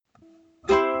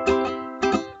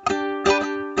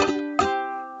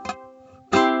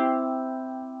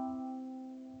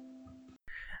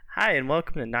Hi, and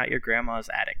welcome to Not Your Grandma's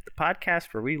Attic, the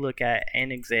podcast where we look at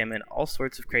and examine all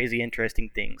sorts of crazy,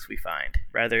 interesting things we find,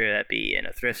 whether that be in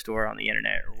a thrift store, on the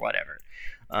internet, or whatever.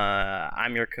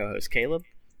 I'm your co host, Caleb,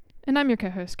 And I'm your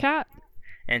co-host, Kat.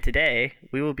 and today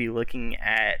we will be looking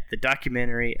at the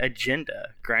documentary Agenda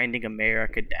Grinding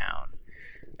America Down.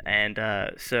 And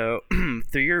so,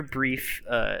 through your brief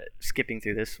skipping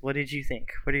through this, what did you think?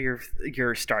 What are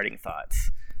your starting thoughts?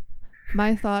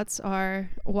 My thoughts are,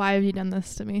 why have you done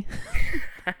this to me?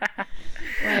 Why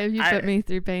have you put me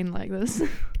through pain like this?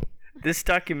 This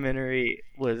documentary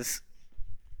was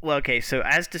okay. So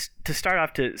to start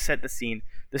off, to set the scene,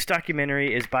 this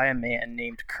documentary is by a man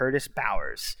named Curtis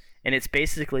Bowers, and it's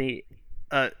basically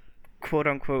a quote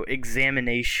unquote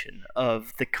examination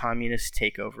of the communist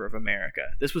takeover of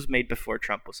America. This was made before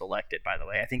Trump was elected, by the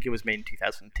way. I think it was made in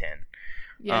 2010.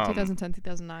 Yeah, 2010,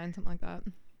 2009, something like that.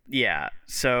 Yeah,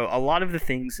 so a lot of the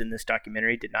things in this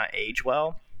documentary did not age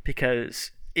well,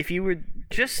 because if you were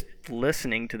just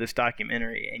listening to this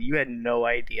documentary and you had no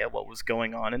idea what was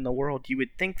going on in the world, you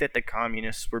would think that the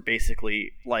communists were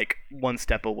basically like one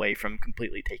step away from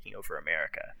completely taking over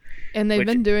America. And they've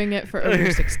been doing it for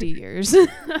over 60 years.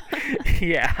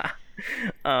 Yeah.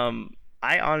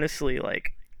 I honestly,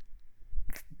 like,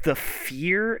 the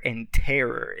fear and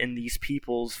terror in these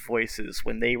people's voices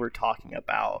when they were talking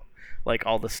about like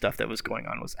all the stuff that was going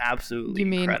on was absolutely You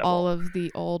mean incredible. all of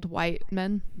the old white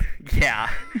men? Yeah.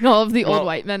 All of the old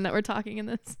white men that were talking in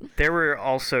this? There were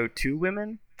also three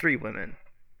women.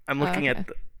 I'm looking at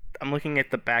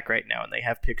the back right now, and they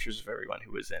have pictures of everyone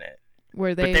who was in it.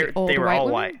 Were they They were white all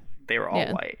women? white. They were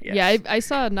all white. Yes. Yeah, I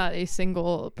saw not a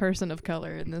single person of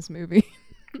color in this movie.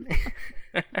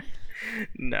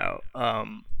 No.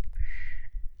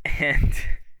 And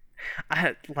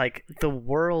like the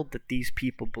world that these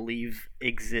people believe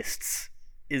exists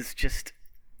is just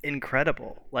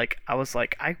incredible. Like, I was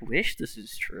like, I wish this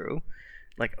is true.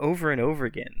 Like, over and over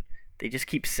again, they just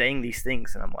keep saying these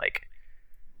things, and I'm like,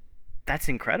 that's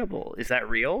incredible. Is that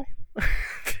real?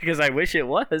 Because I wish it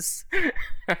was.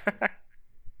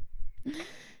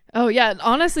 Oh, yeah.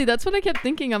 Honestly, that's what I kept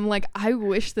thinking. I'm like, I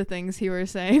wish the things he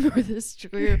was saying were this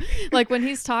true. Like, when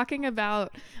he's talking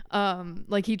about,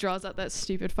 like, he draws out that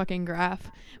stupid fucking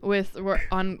graph with where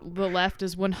on the left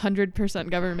is 100%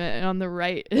 government and on the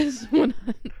right is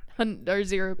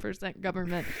 0%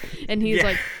 government. And he's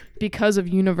like, because of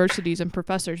universities and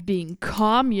professors being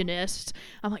communist.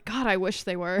 I'm like, God, I wish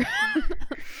they were.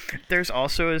 There's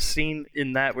also a scene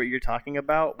in that where you're talking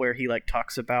about where he like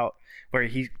talks about where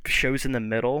he shows in the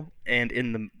middle, and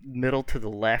in the middle to the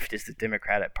left is the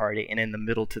Democratic Party, and in the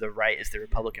middle to the right is the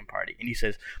Republican Party. And he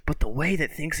says, but the way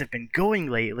that things have been going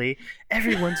lately,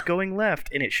 everyone's going left.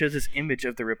 And it shows this image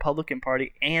of the Republican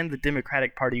Party and the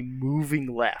Democratic Party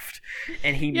moving left.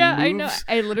 And he moves... I know.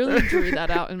 I literally drew that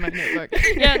out in my notebook.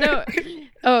 Yeah, no.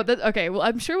 Oh, okay. Well,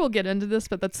 I'm sure we'll get into this,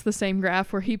 but that's the same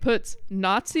graph where he puts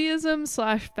Nazism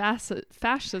 /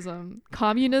 fascism,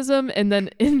 communism, and then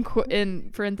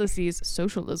in parentheses,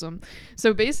 socialism.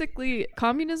 So basically,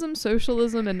 communism,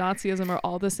 socialism, and Nazism are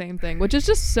all the same thing, which is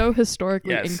just so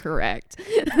historically incorrect.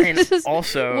 And it's just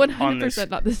also 100%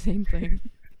 not the same thing.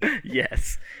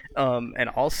 Yes. And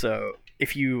also,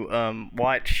 if you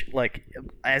watch, like,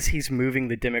 as he's moving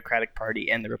the Democratic Party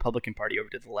and the Republican Party over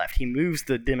to the left, he moves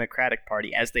the Democratic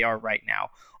Party, as they are right now,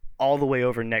 all the way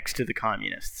over next to the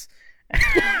communists.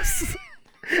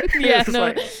 Yeah, no.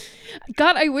 Like...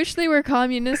 God, I wish they were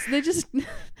communists. They just...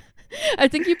 I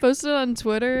think you posted on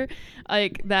Twitter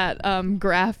like that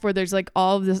graph where there's like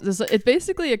all of this it's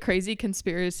basically a crazy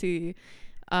conspiracy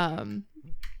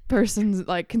person's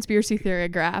like conspiracy theory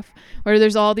graph where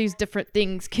there's all these different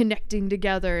things connecting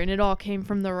together, and it all came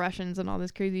from the Russians and all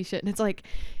this crazy shit. And it's like,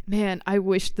 man, I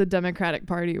wish the Democratic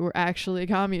Party were actually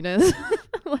communist.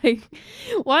 Like,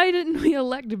 why didn't we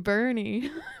elect Bernie?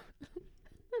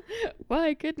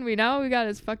 Why couldn't we? Now we got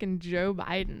his fucking Joe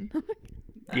Biden.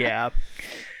 Yeah.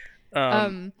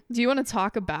 Do you want to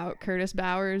talk about Curtis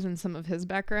Bowers and some of his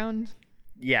background?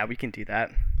 Yeah, we can do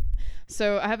that.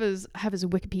 So I have his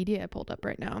Wikipedia pulled up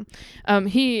right now.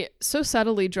 He so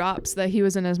subtly drops that he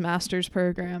was in his master's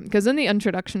program, because in the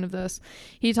introduction of this,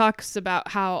 he talks about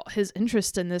how his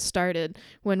interest in this started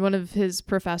when one of his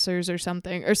professors or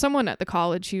someone at the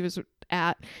college he was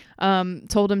at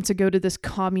told him to go to this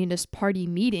Communist Party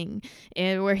meeting,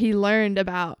 and where he learned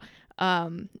about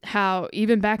how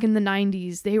even back in the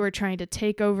 90s they were trying to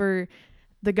take over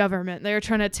the government. They were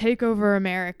trying to take over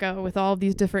America with all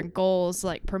these different goals,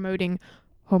 like promoting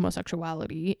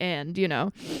homosexuality and, you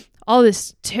know, all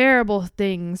this terrible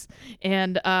things.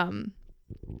 And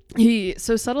he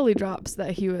so subtly drops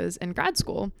that he was in grad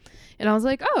school. And I was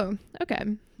like, oh, okay.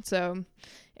 So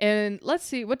And let's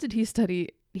see, what did he study?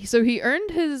 So he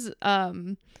earned his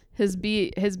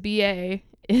BA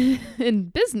in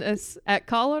business at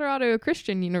Colorado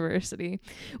Christian University,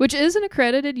 which is an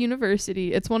accredited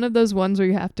university. It's one of those ones where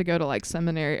you have to go to like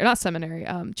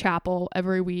chapel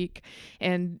every week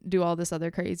and do all this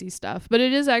other crazy stuff. But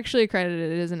it is actually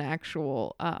accredited. It is an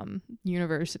actual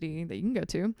university that you can go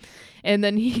to. And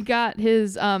then he got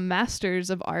his Master's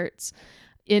of Arts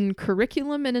in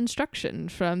Curriculum and Instruction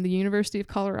from the University of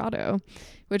Colorado,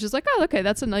 which is like, oh, okay,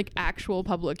 that's an like actual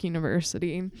public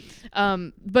university.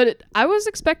 But I was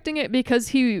expecting it because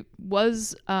he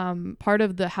was part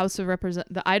of the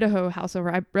the Idaho House of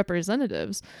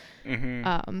Representatives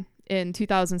in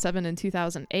 2007 and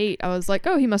 2008. I was like,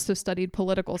 oh, he must have studied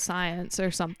political science or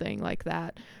something like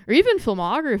that, or even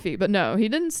filmography. But no, he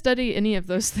didn't study any of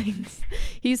those things.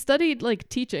 He studied like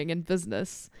teaching and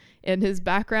business. And his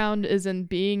background is in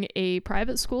being a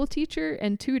private school teacher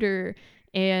and tutor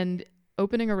and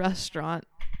opening a restaurant.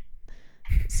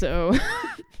 So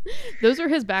those are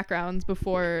his backgrounds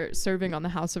before serving on the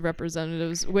House of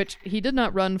Representatives, which he did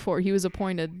not run for. He was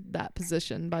appointed that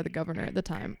position by the governor at the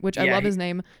time, which I love his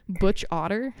name, Butch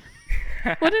Otter.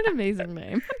 What an amazing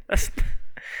name.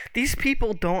 These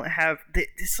people don't have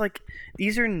it's like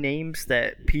these are names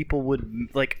that people would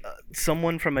like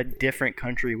someone from a different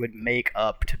country would make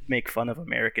up to make fun of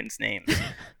Americans' names.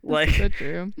 Like so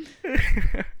true.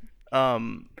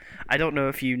 I don't know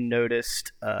if you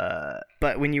noticed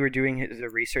but when you were doing the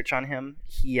research on him,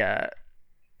 he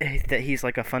that he's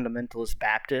like a fundamentalist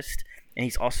Baptist, and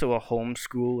he's also a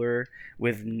homeschooler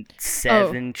with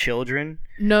 7 children.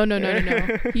 No.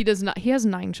 He does not. He has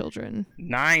 9 children.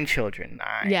 9 children.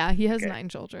 9. Yeah, he has 9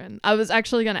 children. I was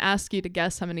actually going to ask you to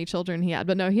guess how many children he had,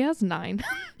 but no, he has 9.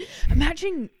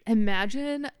 Imagine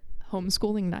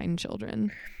homeschooling 9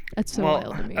 children. That's so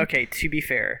wild to me. Okay, to be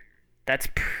fair, that's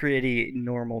pretty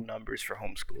normal numbers for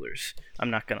homeschoolers. I'm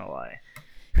not going to lie.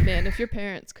 Man, if your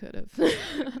parents could have.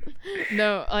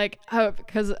 No, like,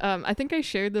 because I think I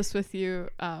shared this with you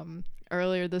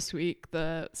earlier this week,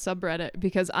 the subreddit,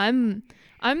 because I'm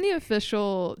the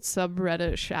official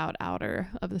subreddit shout outer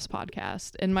of this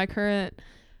podcast, and my current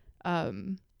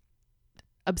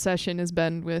obsession has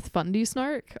been with Fundy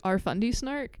Snark, our Fundy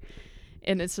Snark,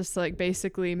 and it's just like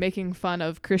basically making fun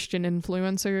of Christian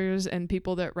influencers and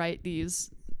people that write these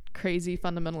crazy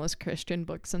fundamentalist Christian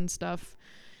books and stuff.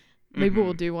 Maybe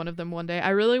we'll do one of them one day.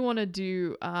 I really want to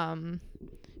do I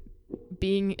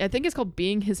think it's called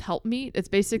Being His Helpmeet. It's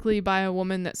basically by a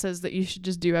woman that says that you should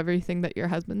just do everything that your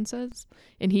husband says.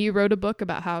 And he wrote a book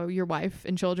about how your wife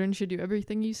and children should do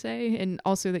everything you say, and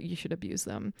also that you should abuse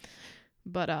them.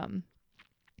 But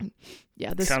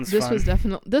yeah, this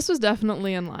was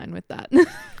definitely in line with that.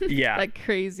 Yeah. That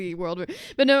crazy world.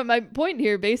 But no, my point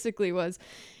here basically was,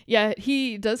 yeah,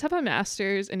 he does have a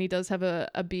master's and he does have a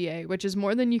BA, which is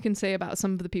more than you can say about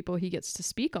some of the people he gets to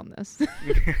speak on this.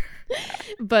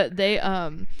 But they,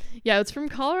 it's from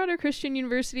Colorado Christian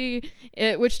University,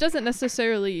 which doesn't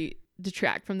necessarily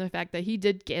detract from the fact that he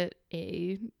did get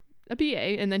a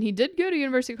BA, and then he did go to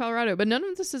University of Colorado, but none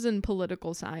of this is in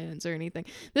political science or anything.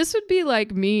 This would be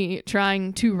like me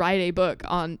trying to write a book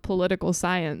on political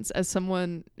science as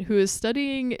someone who is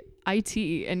studying IT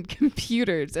and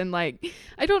computers, and like,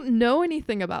 I don't know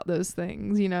anything about those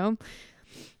things, you know?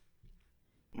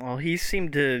 Well, he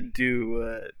seemed to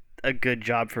do a good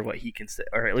job for what he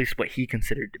or at least what he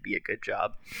considered to be a good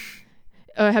job.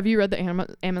 Have you read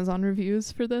the Amazon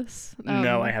reviews for this?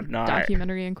 No, I have not.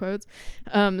 Documentary in quotes.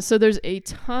 So there's a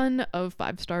ton of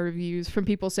 5-star reviews from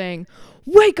people saying,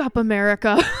 "Wake up,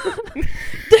 America!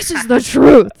 This is the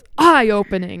truth.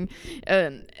 Eye-opening."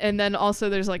 And then also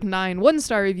there's like 9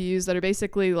 1-star reviews that are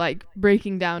basically like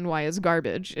breaking down why it's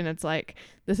garbage, and it's like,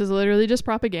 this is literally just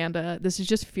propaganda. This is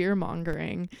just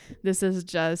fear-mongering. This is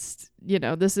just,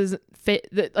 this is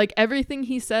like everything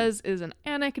he says is an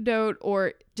anecdote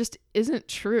or just isn't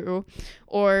true,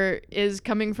 or is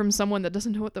coming from someone that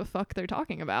doesn't know what the fuck they're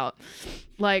talking about.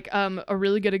 Like a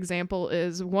really good example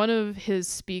is one of his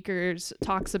speakers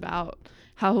talks about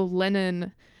how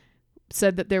Lenin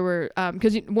said that there were,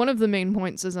 because one of the main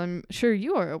points, as I'm sure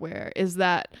you are aware, is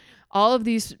that all of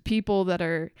these people that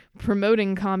are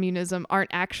promoting communism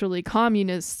aren't actually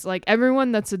communists. Like,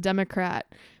 everyone that's a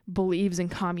Democrat believes in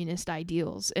communist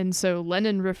ideals. And so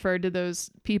Lenin referred to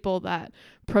those people that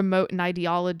promote an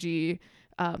ideology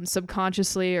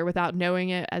subconsciously or without knowing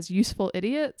it as useful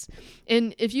idiots.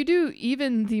 And if you do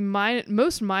even the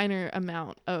most minor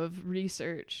amount of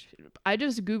research, I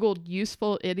just Googled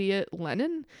useful idiot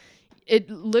Lenin. It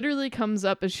literally comes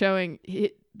up as showing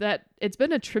that it's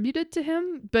been attributed to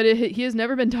him, but he has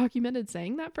never been documented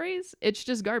saying that phrase. It's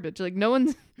just garbage. Like, no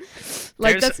one's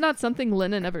like, that's not something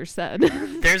Lenin ever said.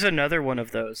 There's another one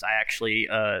of those I actually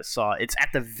saw. It's at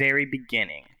the very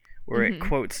beginning where it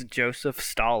quotes Joseph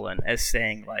Stalin as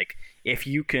saying, like, if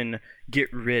you can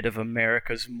get rid of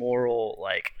America's moral,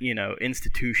 like, you know,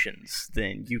 institutions,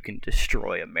 then you can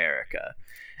destroy America.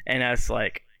 And that's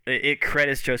like, it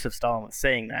credits Joseph Stalin with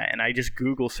saying that, and I just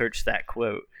Google searched that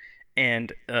quote,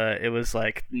 and it was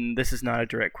like, this is not a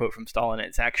direct quote from Stalin.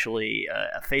 It's actually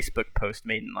a Facebook post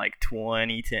made in like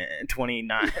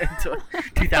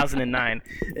 2009.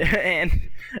 And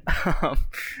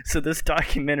so this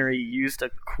documentary used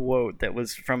a quote that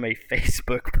was from a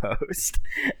Facebook post.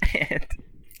 And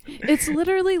it's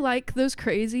literally like those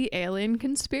crazy alien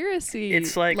conspiracy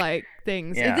like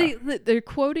things. Yeah. They're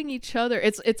quoting each other.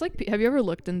 It's like, have you ever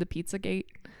looked into Pizzagate?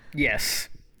 Yes.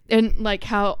 And like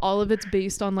how all of it's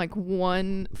based on like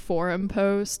one forum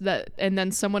post and then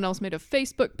someone else made a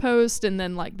Facebook post, and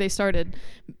then like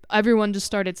everyone just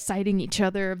started citing each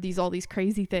other of all these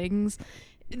crazy things.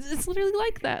 It's literally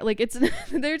like that. Like,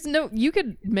 you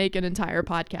could make an entire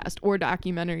podcast or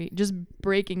documentary just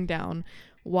breaking down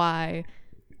why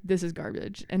this is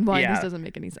garbage and why this doesn't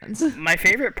make any sense. My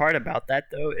favorite part about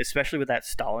that, though, especially with that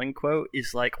Stalin quote,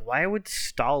 is like, why would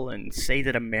Stalin say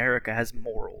that America has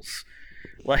morals?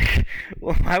 Like,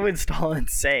 why would Stalin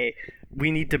say we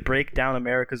need to break down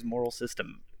America's moral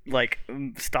system? Like,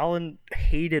 Stalin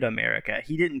hated America.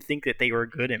 He didn't think that they were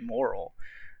good and moral.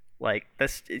 Like,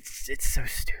 it's so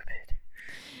stupid.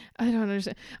 I don't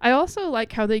understand. I also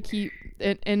like how they keep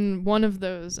in one of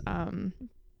those.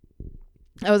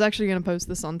 I was actually going to post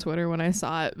this on Twitter when I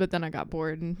saw it, but then I got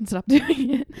bored and stopped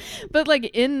doing it. But like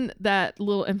in that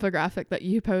little infographic that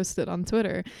you posted on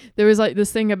Twitter, there was like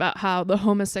this thing about how the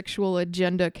homosexual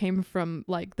agenda came from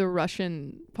like the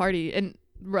Russian party, and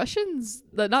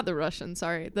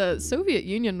the Soviet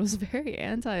Union was very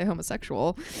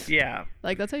anti-homosexual. Yeah.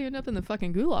 Like, that's how you end up in the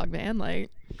fucking gulag, man.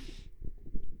 Like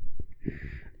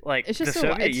it's just the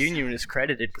Soviet Union is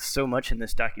credited with so much in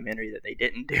this documentary that they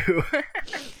didn't do.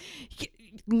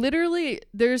 Literally,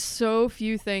 there's so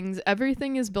few things.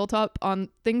 Everything is built up on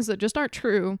things that just aren't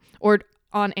true or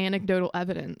on anecdotal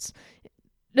evidence.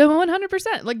 No,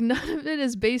 100%. Like, none of it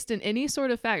is based in any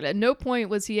sort of fact. At no point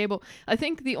was he able. I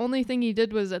think the only thing he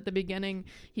did was at the beginning,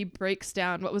 he breaks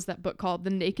down, what was that book called? The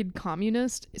Naked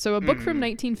Communist. So a book from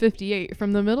 1958,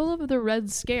 from the middle of the Red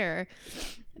Scare,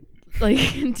 like,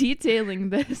 detailing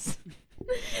this.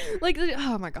 Like,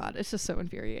 oh my God, it's just so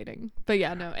infuriating. But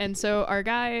yeah, no. And so our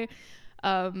guy,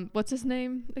 what's his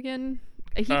name again?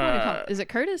 Is it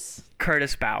Curtis?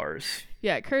 Curtis Bowers.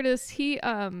 Yeah, Curtis. He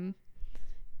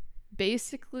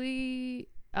basically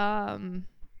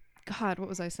God, what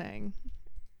was I saying?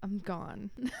 I'm gone.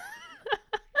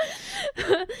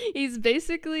 He's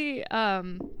basically I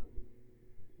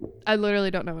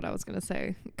literally don't know what I was gonna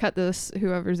say. Cut this,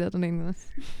 whoever's editing this.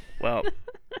 Well,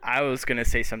 I was gonna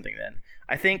say something then.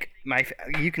 I think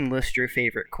you can list your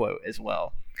favorite quote as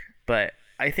well, but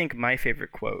I think my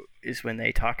favorite quote is when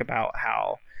they talk about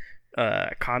how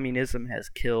communism has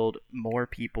killed more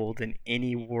people than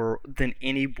any war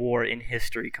in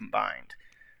history combined.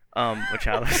 Which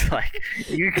I was like,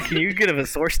 can you give a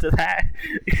source to that?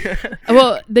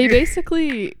 Well, they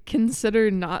basically consider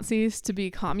Nazis to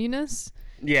be communists.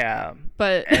 Yeah.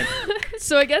 But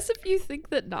so I guess if you think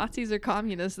that Nazis are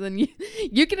communists, then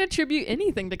you can attribute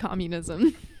anything to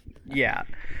communism. Yeah.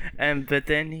 But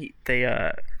then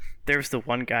there's the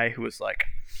one guy who was like,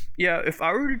 yeah, if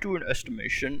I were to do an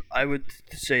estimation, I would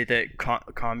say that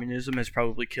communism has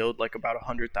probably killed like about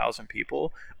 100,000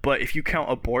 people. But if you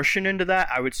count abortion into that,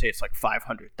 I would say it's like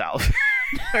 500,000.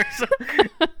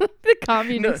 The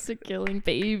communists are killing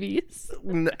babies.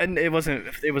 And it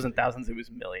wasn't thousands, it was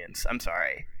millions. I'm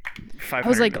sorry. I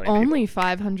was like, only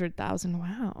 500,000.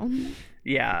 Wow.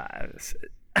 Yeah,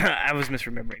 I was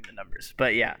misremembering the numbers.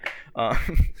 But yeah.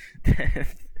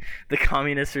 The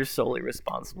communists are solely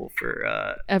responsible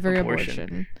for every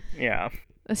abortion. Yeah.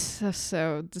 That's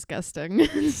so disgusting.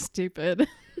 Stupid.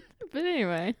 But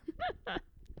anyway.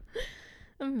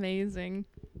 Amazing.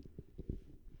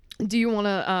 Do you want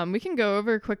to we can go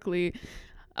over quickly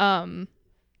the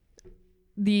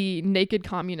Naked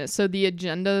Communist. So the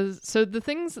agendas, so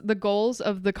the goals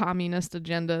of the communist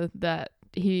agenda that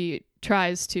he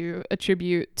tries to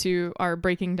attribute to our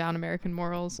breaking down American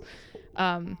morals.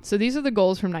 So these are the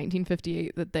goals from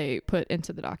 1958 that they put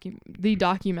into the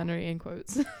documentary, in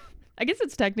quotes. I guess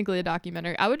it's technically a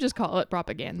documentary. I would just call it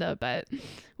propaganda, but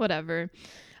whatever.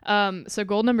 So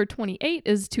goal number 28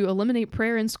 is to eliminate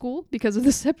prayer in school because of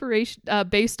the separation,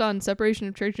 based on separation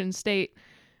of church and state.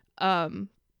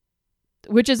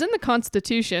 which is in the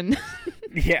Constitution.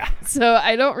 Yeah. So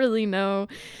I don't really know.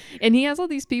 And he has all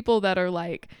these people that are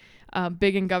like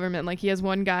big in government. Like he has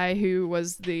one guy who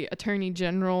was the U.S. Attorney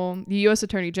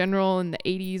General in the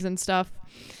 80s and stuff.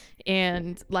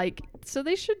 And like, so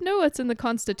they should know what's in the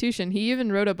Constitution. He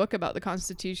even wrote a book about the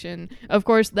Constitution. Of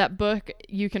course, that book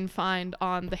you can find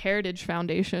on the Heritage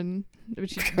Foundation,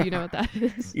 which do you know what that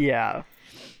is? Yeah.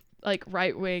 Like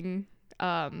right-wing,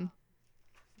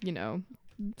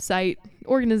 site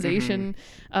organization.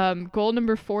 Goal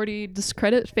number 40: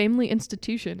 discredit family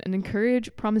institution and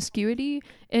encourage promiscuity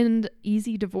and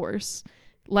easy divorce.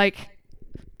 Like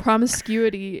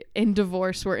promiscuity and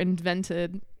divorce were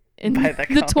invented in the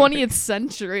 20th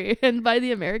century and by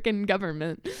the American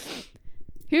government.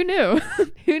 Who knew?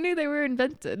 Who knew they were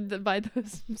invented by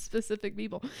those specific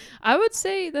people? I would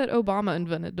say that Obama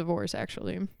invented divorce,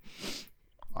 actually,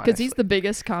 because he's the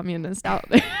biggest communist out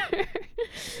there.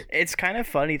 It's kind of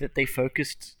funny that they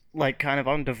focused like kind of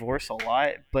on divorce a lot,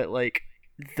 but like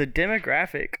the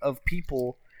demographic of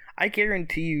people, I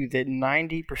guarantee you that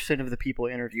 90% of the people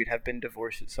interviewed have been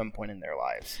divorced at some point in their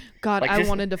lives. God, like I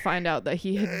wanted to find out that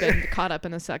he had been caught up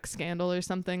in a sex scandal or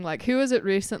something. Like, who was it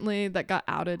recently that got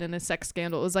outed in a sex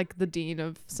scandal? It was like the dean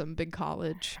of some big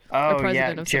college. Oh, or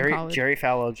president yeah, of some college. Jerry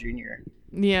Falwell Jr.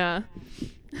 Yeah.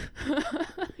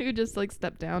 Who just like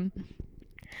stepped down.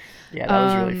 Yeah, that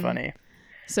was really funny.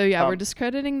 So yeah, we're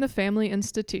discrediting the family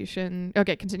institution.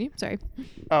 Okay, continue. Sorry.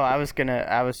 Oh, I was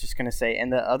just gonna say,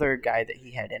 and the other guy that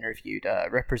he had interviewed,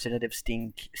 Representative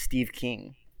Steve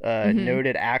King,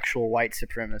 noted actual white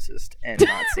supremacist and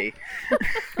Nazi.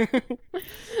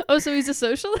 Oh, so he's a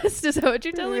socialist? Is that what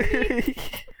you're telling me?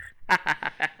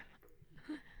 I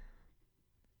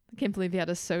can't believe he had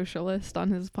a socialist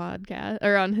on his podcast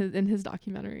or in his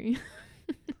documentary.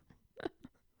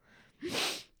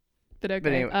 But okay.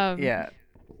 But anyway, yeah.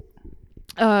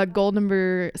 Goal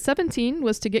number 17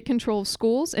 was to get control of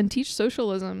schools and teach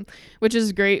socialism, which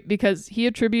is great because he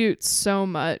attributes so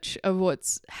much of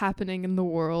what's happening in the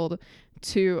world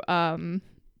to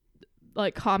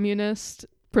like communist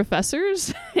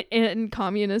professors in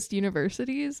communist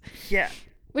universities. Yeah.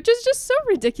 Which is just so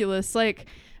ridiculous. Like,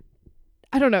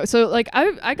 I don't know. So like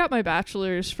I got my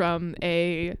bachelor's from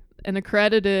an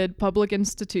accredited public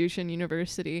institution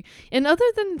university, and other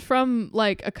than from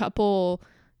like a couple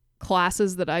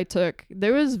classes that I took,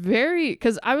 there was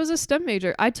because I was a STEM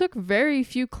major, I took very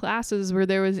few classes where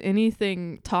there was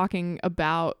anything talking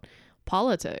about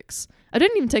politics. I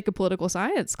didn't even take a political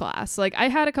science class. Like, I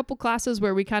had a couple classes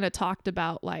where we kind of talked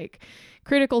about like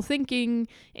critical thinking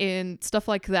and stuff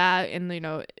like that, and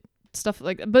stuff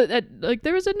like that. But like,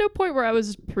 there was at no point where I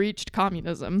was preached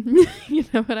communism. You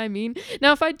know what I mean?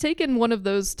 Now, if I'd taken one of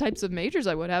those types of majors,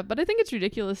 I would have. But I think it's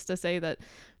ridiculous to say that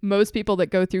most people that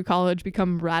go through college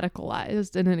become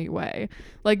radicalized in any way.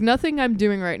 Like, nothing I'm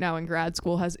doing right now in grad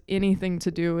school has anything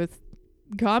to do with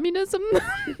communism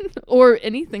or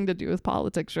anything to do with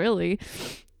politics, really.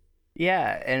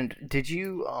 Yeah, and did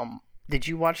you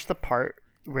watch the part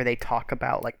where they talk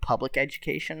about like public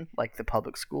education, like the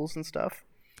public schools and stuff?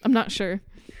 I'm not sure.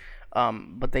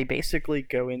 But they basically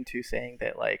go into saying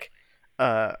that like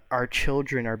our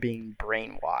children are being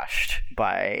brainwashed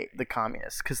by the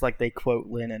communists, because like they quote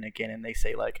Lenin again, and they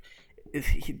say like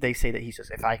they say that he says,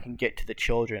 if I can get to the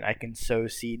children, I can sow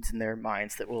seeds in their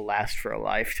minds that will last for a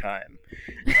lifetime.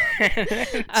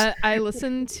 I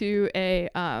listened to a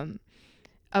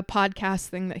podcast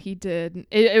thing that he did.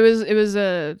 It was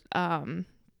a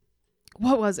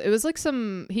what was it? It was like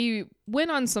he went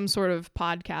on some sort of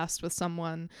podcast with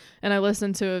someone, and I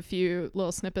listened to a few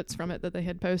little snippets from it that they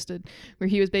had posted, where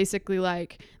he was basically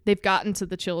like, they've gotten to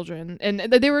the children, and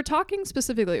they were talking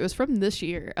specifically, it was from this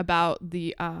year, about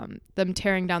the them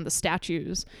tearing down the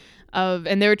statues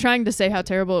and they were trying to say how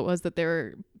terrible it was that they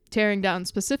were tearing down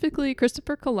specifically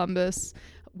Christopher Columbus,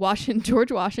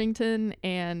 George Washington,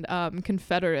 and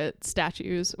Confederate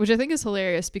statues, which I think is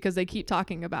hilarious because they keep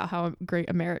talking about how great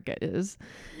America is.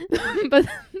 But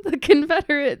the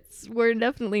Confederates were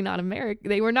definitely not American.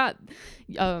 They were not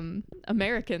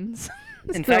Americans.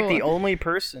 In fact, the only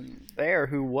person there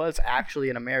who was actually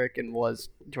an American was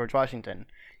George Washington.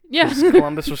 Yeah.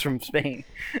 Columbus was from Spain.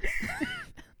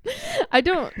 I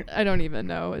don't even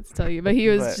know what to tell you, but he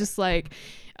was just like,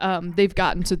 they've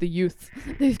gotten to the youth.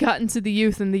 They've gotten to the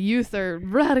youth, and the youth are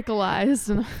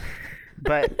radicalized.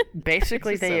 But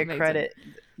basically,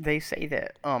 they say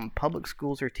that public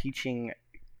schools are teaching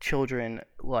children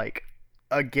like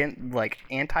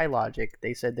anti-logic.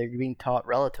 They said they're being taught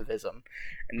relativism,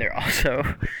 and they're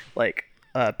also like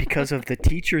because of the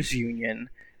teachers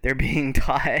union, they're being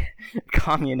taught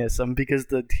communism because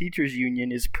the teachers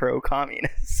union is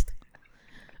pro-communist.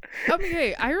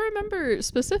 Okay, I remember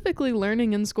specifically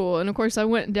learning in school, and of course I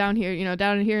went down here,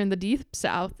 down here in the deep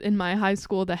south in my high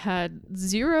school that had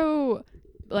zero,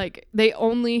 like they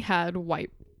only had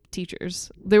white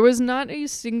teachers. There was not a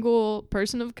single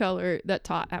person of color that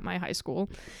taught at my high school,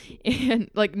 and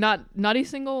like not a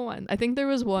single one. I think there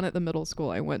was one at the middle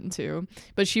school I went to,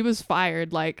 but she was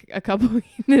fired like a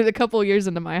couple years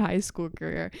into my high school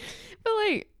career. But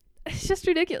like it's just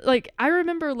ridiculous. Like I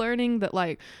remember learning that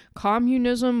like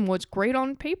communism was great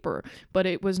on paper, but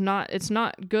it's not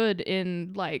good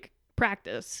in like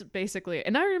practice basically.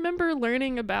 And I remember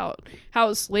learning about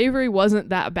how slavery wasn't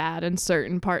that bad in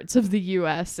certain parts of the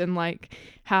US, and like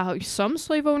how some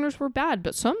slave owners were bad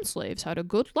but some slaves had a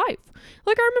good life.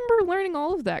 Like I remember learning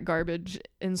all of that garbage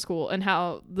in school, and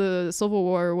how the Civil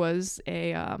War was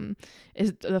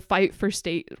is the fight for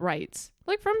state rights,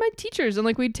 like from my teachers, and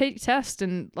like we'd take tests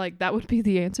and like that would be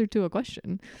the answer to a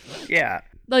question. Yeah.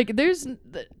 Like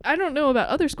I don't know about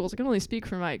other schools, I can only speak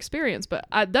from my experience, but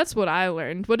that's what I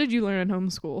learned. What did you learn in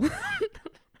homeschool?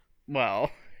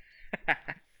 Well,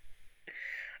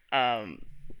 my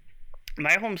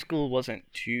homeschool wasn't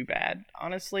too bad,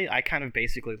 honestly. I kind of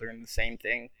basically learned the same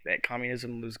thing, that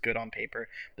communism was good on paper,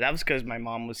 but that was because my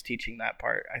mom was teaching that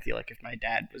part. I feel like if my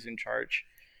dad was in charge,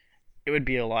 it would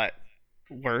be a lot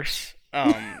worse.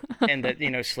 And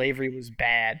that slavery was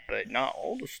bad, but not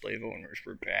all the slave owners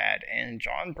were bad, and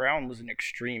John Brown was an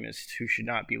extremist who should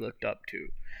not be looked up to,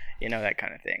 that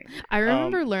kind of thing. I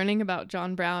remember learning about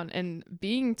John Brown and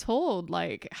being told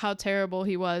like how terrible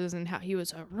he was and how he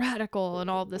was a radical and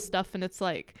all this stuff, and it's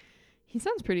like he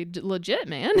sounds pretty legit,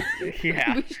 man.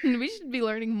 Yeah. we should be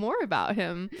learning more about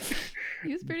him.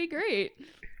 He was pretty great.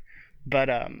 But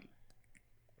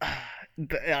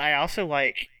I also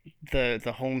like the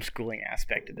homeschooling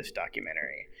aspect of this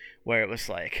documentary, where it was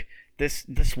like this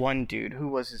one dude,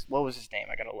 what was his name?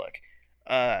 I gotta look.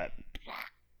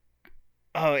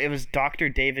 It was Dr.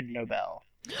 David Nobel.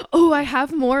 Oh, I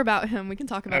have more about him. We can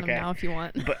talk about him now if you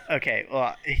want. But okay,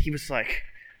 well, he was like,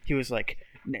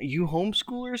 you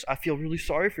homeschoolers, I feel really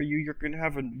sorry for you. You're gonna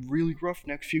have a really rough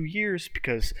next few years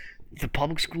because the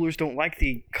public schoolers don't like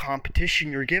the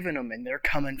competition you're giving them, and they're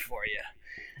coming for you.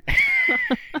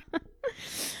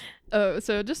 Oh,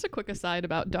 so just a quick aside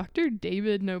about Dr.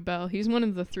 David Nobel. He's one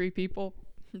of the 3 people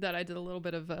that I did a little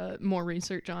bit of more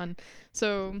research on.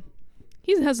 So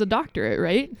he has a doctorate,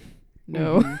 right?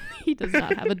 No, Mm-hmm. He does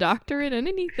not have a doctorate in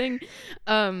anything.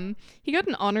 He got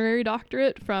an honorary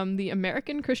doctorate from the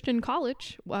American Christian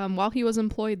College while he was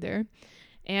employed there.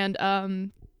 And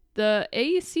the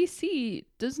ACC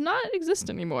does not exist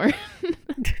anymore.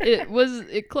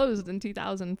 It closed in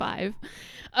 2005.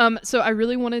 So I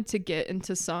really wanted to get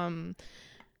into some,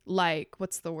 like,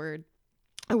 what's the word?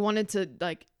 I wanted to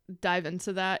like dive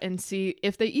into that and see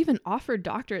if they even offer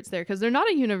doctorates there, because they're not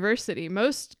a university.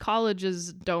 Most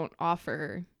colleges don't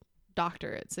offer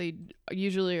doctorates. They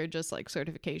usually are just like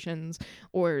certifications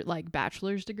or like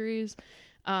bachelor's degrees.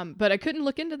 But I couldn't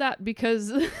look into that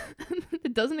because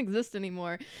it doesn't exist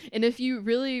anymore. And if you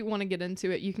really want to get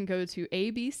into it, you can go to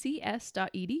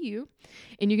abcs.edu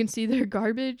and you can see their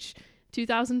garbage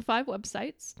 2005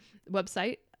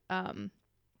 website.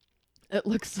 It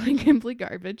looks like complete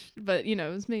garbage, but it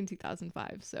was made in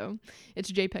 2005, so it's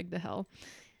JPEG to hell.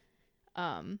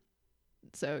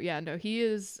 So yeah, no, he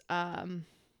is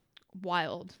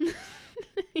wild.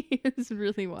 He is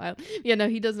really wild. Yeah, no,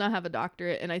 he does not have a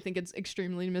doctorate, and I think it's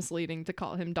extremely misleading to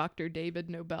call him Dr. David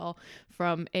Nobel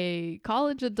from a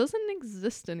college that doesn't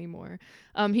exist anymore.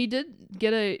 He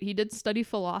did study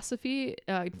philosophy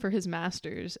for his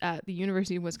master's at the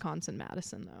University of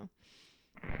Wisconsin-Madison, though.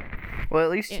 Well, at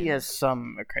least he has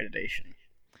some accreditation.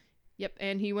 Yep,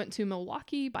 and he went to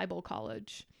Milwaukee Bible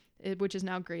College, which is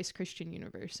now Grace Christian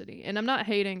University. And I'm not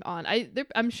hating on.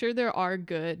 I'm sure there are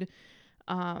good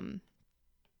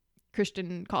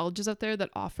Christian colleges out there that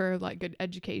offer like good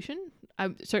education.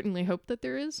 I certainly hope that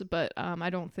there is, but I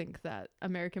don't think that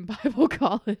American Bible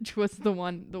College was the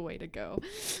way to go.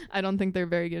 I don't think they're a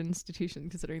very good institution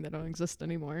considering they don't exist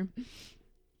anymore.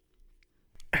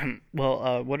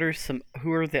 Well,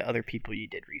 who are the other people you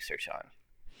did research on?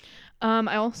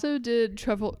 I also did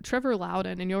Trevor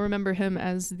Loudon, and you'll remember him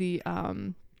as the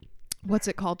what's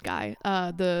it called guy?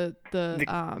 The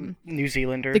New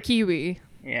Zealander. The Kiwi.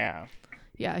 Yeah.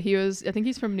 Yeah, I think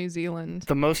he's from New Zealand.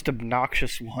 The most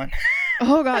obnoxious one.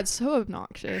 Oh God, so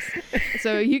obnoxious.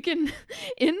 So you can,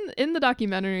 in the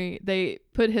documentary, they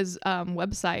put his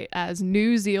website as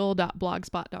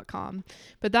newzeal.blogspot.com,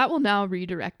 but that will now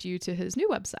redirect you to his new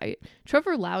website,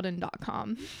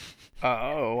 trevorloudon.com.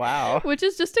 Oh, wow. Which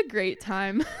is just a great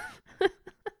time.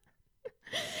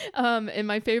 And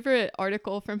my favorite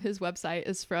article from his website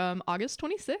is from August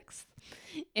 26th.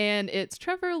 And it's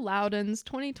Trevor Loudon's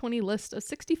 2020 list of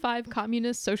 65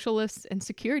 communist, socialists, and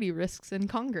security risks in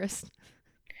Congress.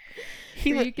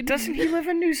 Doesn't he live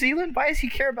in New Zealand? Why does he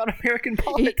care about American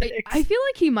politics? I feel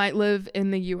like he might live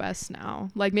in the U.S. now.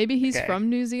 Like maybe he's from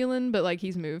New Zealand, but like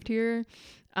he's moved here.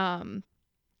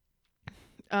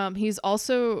 He's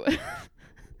also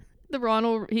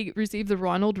he received the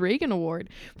Ronald Reagan Award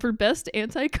for best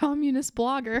anti-communist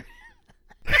blogger.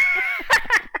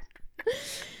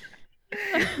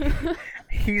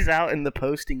 He's out in the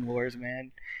posting wars,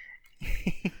 man.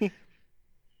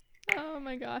 Oh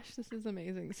my gosh, this is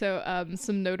amazing. So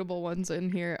some notable ones in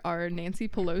here are Nancy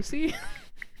Pelosi,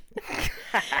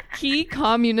 key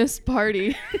Communist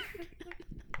Party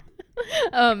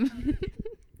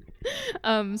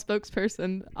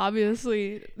spokesperson,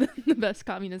 obviously the best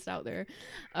communist out there.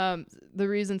 The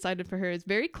reason cited for her is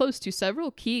very close to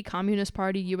several key Communist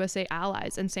Party USA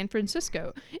allies in San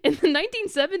Francisco in the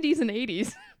 1970s and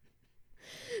 80s.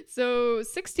 So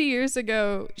 60 years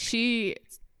ago, she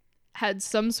had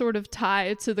some sort of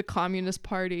tie to the Communist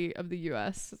Party of the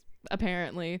US,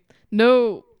 apparently.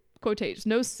 No quotations,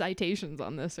 no citations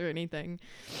on this or anything.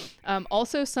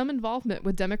 Also, some involvement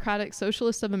with Democratic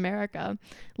Socialists of America,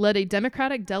 led a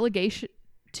Democratic delegation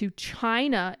to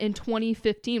China in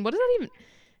 2015. What does that even...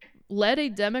 Led a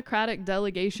Democratic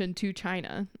delegation to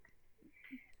China.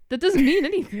 That doesn't mean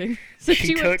anything. So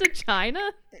she went to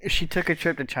China? She took a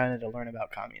trip to China to learn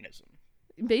about communism.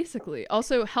 Basically.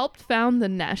 Also helped found the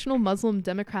National Muslim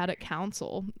Democratic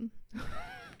Council.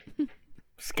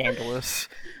 Scandalous.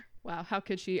 Wow, how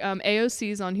could she?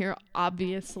 AOC's on here,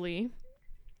 obviously.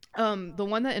 The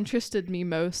one that interested me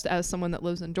most as someone that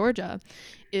lives in Georgia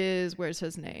is, where's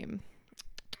his name?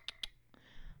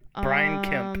 Brian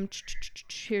Kemp.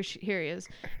 Here he is.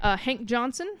 Hank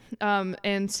Johnson.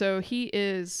 And so he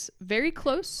is very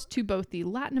close to both the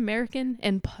Latin American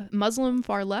and Muslim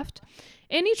far left.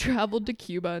 And he traveled to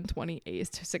Cuba in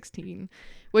 2016,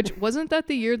 which wasn't that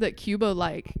the year that Cuba,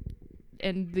 like,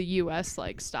 and the U.S.,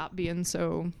 like, stopped being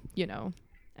so, you know,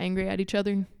 angry at each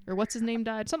other? Or what's his name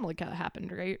died? Something like that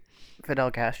happened, right? Fidel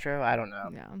Castro? I don't know.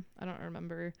 Yeah, I don't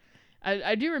remember.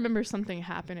 I do remember something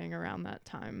happening around that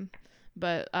time.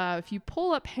 But if you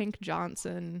pull up Hank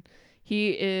Johnson,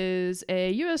 he is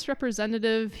a U.S.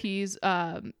 representative. He's,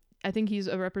 I think he's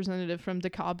a representative from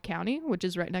DeKalb County, which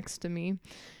is right next to me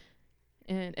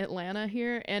in Atlanta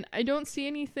here. And I don't see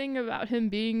anything about him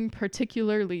being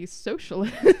particularly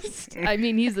socialist. I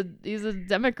mean, he's a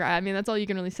Democrat. I mean, that's all you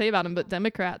can really say about him. But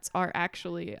Democrats are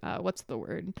actually, what's the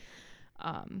word?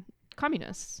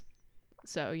 Communists.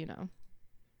 So, you know,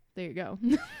 there you go.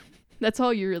 That's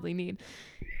all you really need.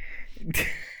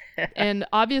 And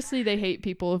obviously they hate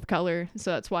people of color, so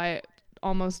that's why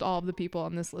almost all of the people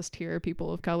on this list here are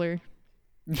people of color.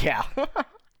 Yeah.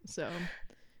 So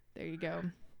there you go.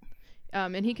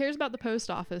 And he cares about the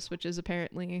post office, which is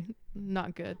apparently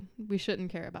not good. We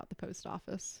shouldn't care about the post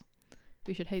office.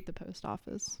 We should hate the post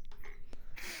office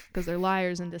because they're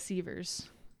liars and deceivers.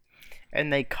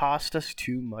 And they cost us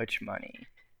too much money.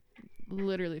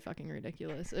 Literally fucking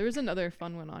ridiculous. There was another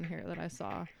fun one on here that I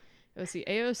saw. Let's see,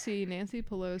 AOC, Nancy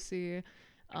Pelosi.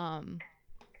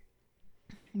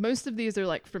 Most of these are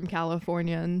like from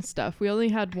California and stuff. We only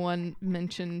had one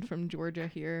mentioned from Georgia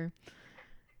here.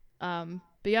 But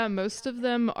yeah, most of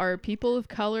them are people of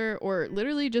color or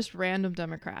literally just random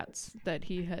Democrats that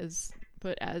he has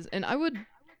put as. And I would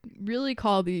really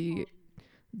call the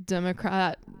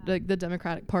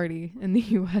Democratic Party in the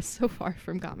U.S. so far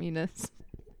from communists.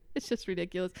 It's just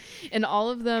ridiculous. And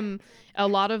a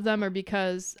lot of them are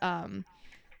because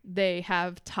they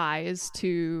have ties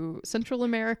to Central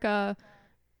America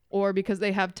or because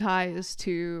they have ties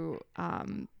to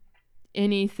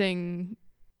anything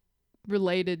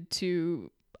related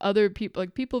to other people,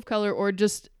 like people of color, or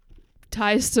just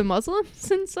ties to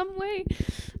Muslims in some way.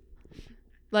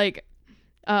 Like,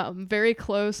 very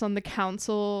close on the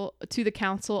Council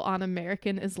on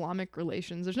American Islamic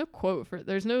Relations.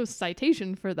 There's no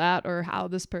citation for that or how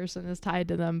this person is tied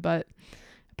to them, but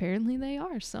apparently they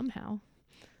are somehow.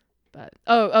 But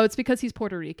it's because he's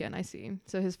Puerto Rican. I see.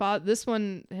 So his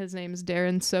name is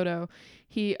Darren Soto.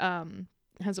 He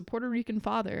has a Puerto Rican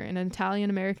father and an Italian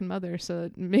American mother, so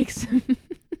it makes him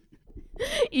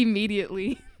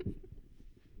immediately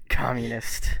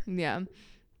communist. Yeah.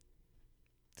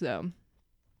 So.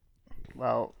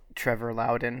 Well, Trevor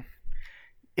Loudon.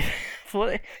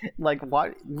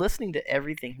 Listening to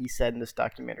everything he said in this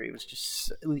documentary was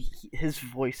just his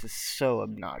voice is so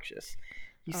obnoxious.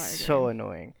 He's so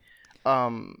annoying.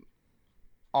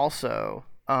 Also,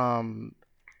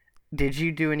 Did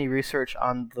you do any research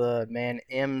on the man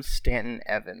M. Stanton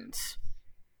Evans?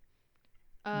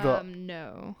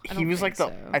 No, I He don't was think like the.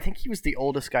 so. I think he was the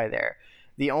oldest guy there.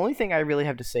 The only thing I really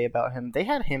have to say about him, they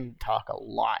had him talk a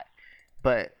lot,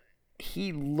 but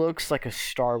he looks like a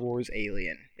Star Wars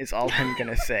alien. Is all I'm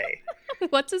gonna say.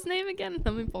 What's his name again?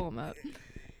 Let me pull him up.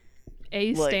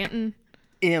 A. Like, Stanton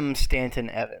M. Stanton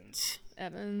Evans.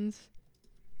 Evans.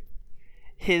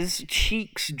 His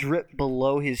cheeks drip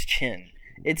below his chin.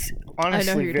 It's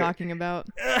honestly. I know who you're talking about.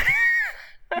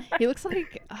 He looks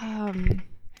like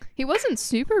he wasn't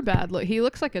super bad. Look, he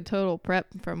looks like a total prep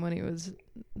from when he was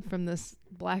from this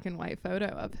black and white photo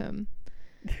of him.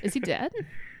 Is he dead?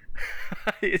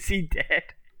 Is he dead?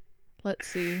 Let's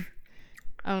see.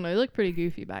 I don't know. He looked pretty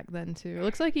goofy back then too. It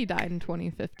looks like he died in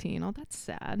 2015. Oh, that's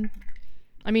sad.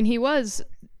 I mean, looks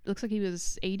like he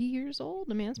was 80 years old.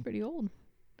 I mean, that's pretty old.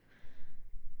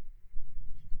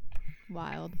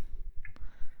 Wild.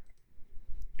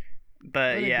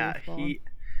 But What a yeah, goofball.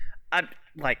 I'm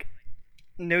like,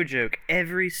 no joke.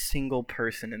 Every single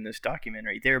person in this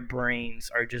documentary, their brains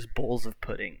are just bowls of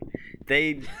pudding.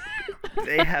 They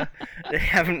have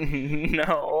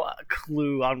no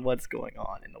clue on what's going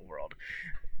on in the world.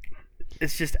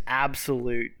 It's just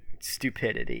absolute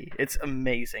stupidity. It's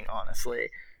amazing, honestly.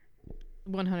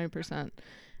 100%.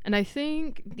 And I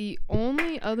think the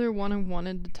only other one I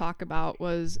wanted to talk about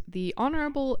was the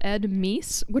Honorable Ed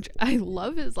Meese, which I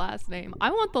love his last name. I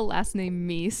want the last name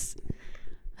Meese.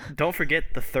 Don't forget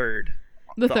the third.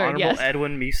 The third, Honorable yes.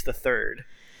 Edwin Meese the third.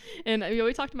 And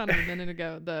we talked about him a minute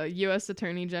ago, the U.S.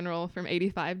 Attorney General from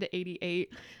 85 to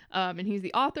 88. And he's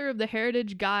the author of the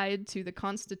Heritage Guide to the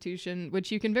Constitution,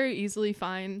 which you can very easily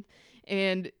find.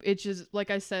 And it's just, like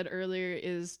I said earlier,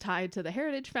 is tied to the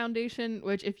Heritage Foundation,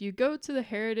 which if you go to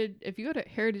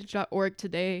heritage.org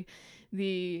today,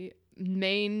 the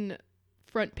main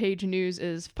front page news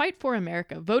is "Fight for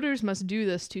America. Voters must do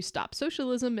this to stop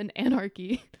socialism and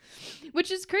anarchy,"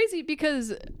 which is crazy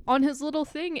because on his little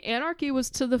thing, anarchy was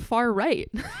to the far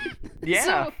right. Yeah.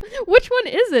 So which one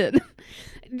is it?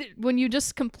 When you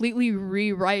just completely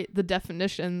rewrite the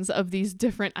definitions of these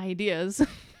different ideas,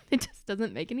 it just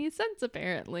doesn't make any sense,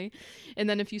 apparently. And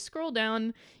then if you scroll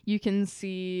down, you can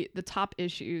see the top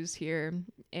issues here.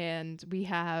 And we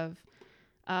have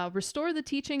restore the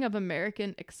teaching of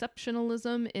American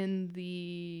exceptionalism in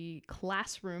the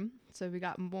classroom. So we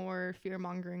got more fear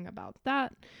mongering about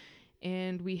that.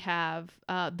 And we have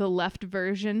the left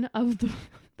version of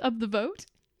the vote.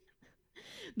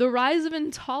 The rise of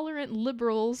intolerant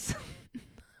liberals.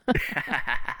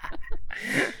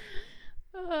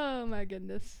 Oh my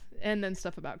goodness. And then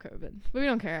stuff about COVID. But we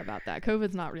don't care about that.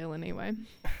 COVID's not real anyway.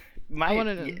 I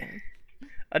wanted to...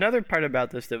 Another part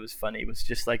about this that was funny was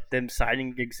just like them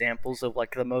citing examples of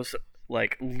like the most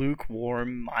like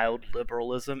lukewarm, mild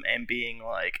liberalism and being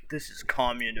like, "This is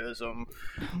communism."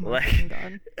 Oh my Like,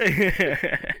 God.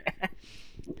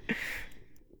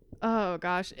 Oh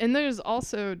gosh. And there's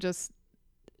also just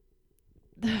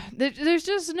there's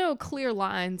just no clear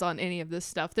lines on any of this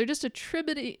stuff. They're just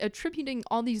attributing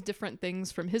all these different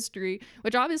things from history,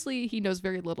 which obviously he knows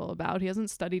very little about. He hasn't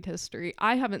studied history.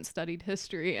 I haven't studied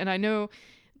history, and I know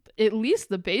at least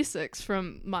the basics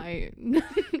from my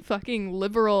fucking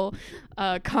liberal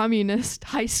communist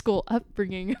high school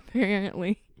upbringing,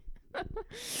 apparently.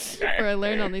 Where I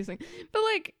learned all these things. But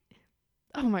like,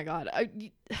 oh my God,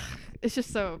 it's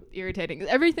just so irritating.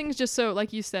 Everything's just so,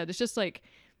 like you said, it's just like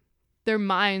their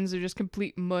minds are just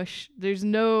complete mush. There's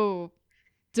no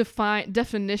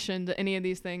definition to any of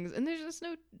these things, and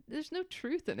there's no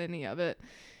truth in any of it.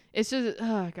 It's just,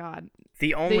 oh God.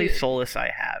 The only solace I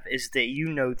have is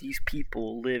that these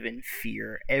people live in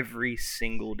fear every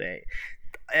single day.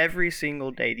 Every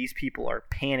single day, these people are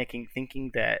panicking,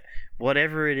 thinking that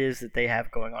whatever it is that they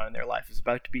have going on in their life is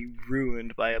about to be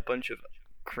ruined by a bunch of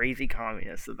crazy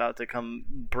communists about to come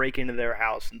break into their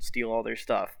house and steal all their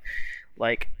stuff.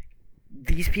 Like,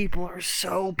 these people are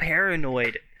so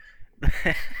paranoid.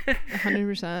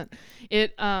 100%.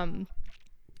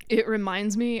 It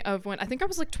reminds me of when I think I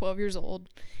was like 12 years old,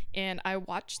 and I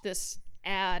watched this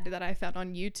ad that I found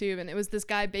on YouTube, and it was this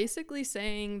guy basically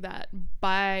saying that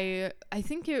by, I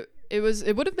think it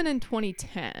would have been in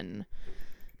 2010.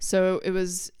 So it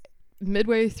was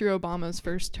midway through Obama's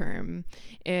first term,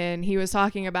 and he was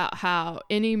talking about how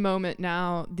any moment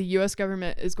now the US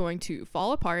government is going to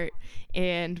fall apart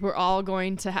and we're all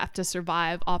going to have to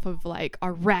survive off of like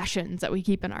our rations that we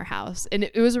keep in our house. And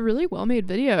it was a really well-made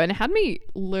video, and it had me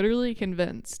literally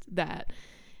convinced that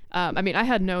I mean, I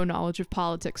had no knowledge of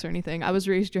politics or anything. I was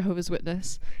raised Jehovah's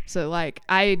Witness, so like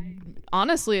I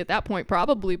honestly at that point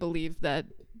probably believed that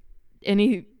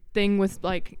any thing with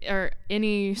like, or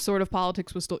any sort of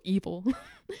politics was still evil.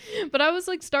 But I was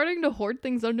like starting to hoard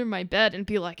things under my bed and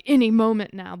be like, any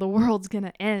moment now the world's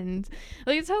gonna end.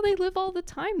 Like, it's how they live all the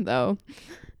time though.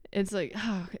 It's like,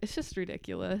 oh, it's just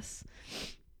ridiculous.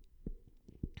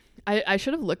 I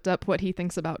should have looked up what he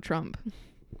thinks about Trump.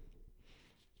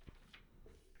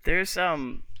 There's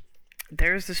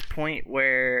this point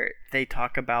where they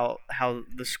talk about how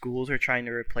the schools are trying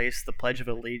to replace the Pledge of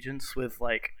Allegiance with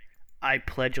like, I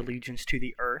pledge allegiance to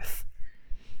the earth.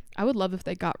 I would love if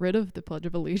they got rid of the Pledge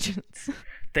of Allegiance.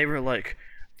 They were like,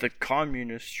 the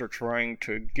communists are trying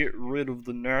to get rid of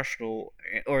the national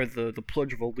or the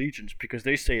Pledge of Allegiance because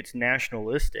they say it's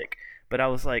nationalistic. But I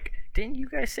was like, didn't you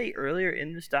guys say earlier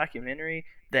in this documentary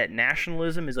that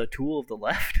nationalism is a tool of the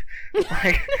left?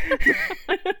 Like,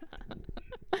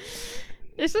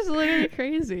 it's just literally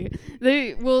crazy.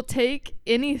 They will take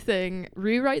anything,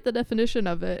 rewrite the definition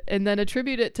of it, and then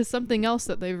attribute it to something else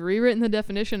that they've rewritten the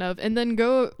definition of, and then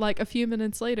go like a few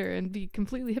minutes later and be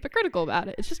completely hypocritical about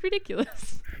it. It's just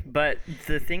ridiculous. But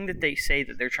the thing that they say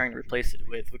that they're trying to replace it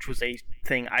with, which was a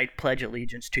thing, I pledge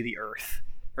allegiance to the earth,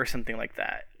 or something like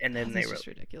that, and then That's just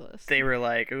ridiculous. They were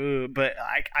like, ooh, but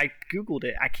I googled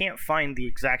it. I can't find the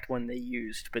exact one they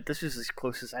used, but this is as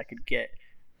close as I could get.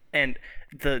 And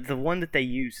the one that they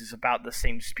use is about the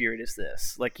same spirit as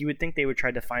this. Like, you would think they would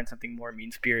try to find something more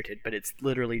mean-spirited, but it's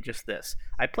literally just this.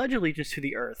 I pledge allegiance to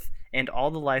the earth and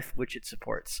all the life which it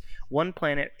supports. One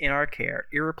planet in our care,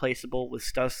 irreplaceable, with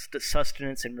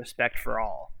sustenance and respect for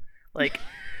all. Like,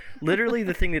 literally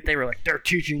the thing that they were like, they're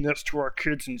teaching this to our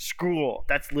kids in school.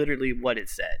 That's literally what it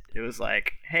said. It was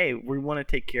like, hey, we want to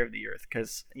take care of the earth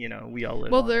because, you know, we all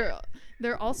live on it.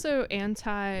 They're also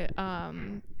anti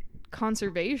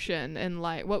conservation and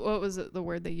like what was it, the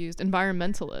word they used,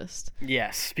 environmentalist.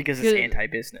 Yes, because it's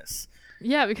anti-business.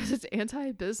 Yeah, because it's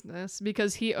anti-business,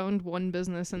 because he owned one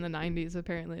business in the 90s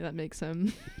apparently. That makes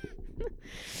him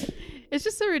it's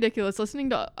just so ridiculous listening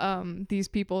to these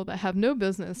people that have no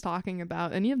business talking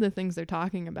about any of the things they're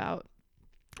talking about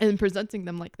and presenting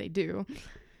them like they do.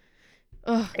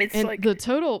 It's and like the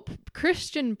total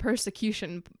Christian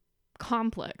persecution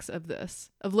complex of this,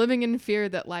 of living in fear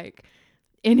that like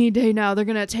any day now they're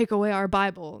gonna take away our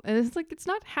Bible, and it's like, it's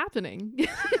not happening.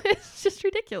 It's just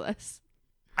ridiculous.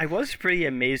 I was pretty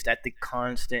amazed at the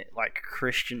constant like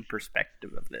Christian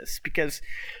perspective of this, because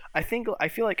I feel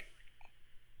like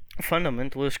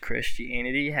fundamentalist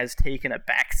Christianity has taken a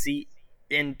backseat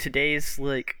in today's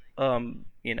like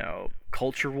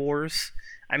culture wars.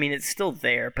 I mean, it's still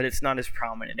there, but it's not as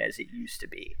prominent as it used to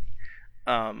be.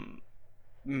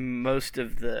 Most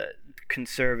of the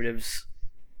conservatives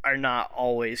are not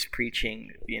always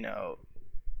preaching,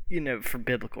 for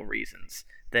biblical reasons.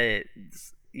 That,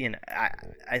 I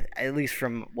at least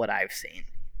from what I've seen.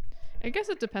 I guess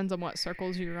it depends on what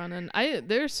circles you run in.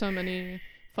 There's so many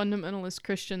fundamentalist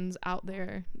Christians out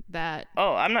there that...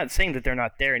 Oh, I'm not saying that they're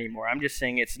not there anymore. I'm just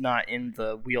saying it's not in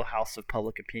the wheelhouse of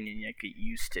public opinion like it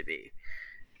used to be.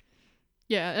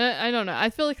 Yeah, I don't know. I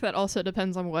feel like that also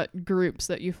depends on what groups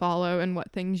that you follow and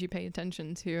what things you pay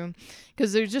attention to.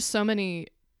 Because there's just so many...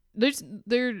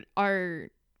 There are...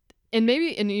 And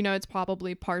maybe, it's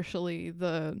probably partially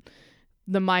the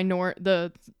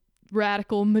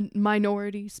radical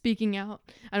minority speaking out.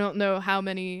 I don't know how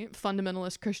many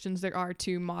fundamentalist Christians there are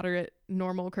to moderate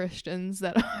normal Christians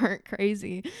that aren't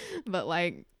crazy, but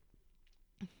like,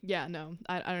 yeah, no,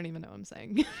 I don't even know what I'm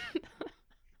saying.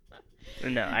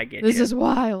 No, I get this you. is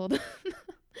wild.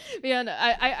 Yeah, no,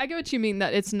 I get what you mean,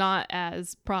 that it's not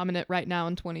as prominent right now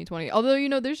in 2020.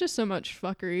 Although, there's just so much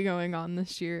fuckery going on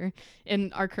this year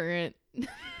in our current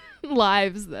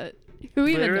lives that who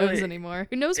even knows anymore?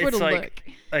 Who knows where to look?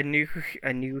 A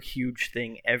new huge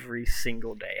thing every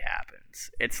single day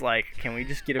happens. It's like, can we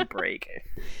just get a break?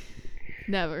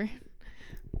 Never.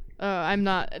 I'm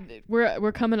not.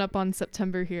 We're coming up on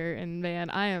September here, and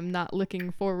man, I am not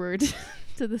looking forward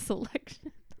to this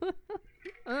election.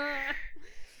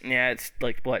 Yeah, it's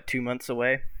like what, 2 months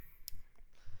away?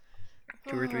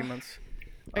 2 or 3 months.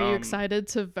 Are you excited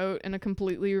to vote in a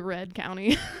completely red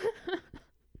county?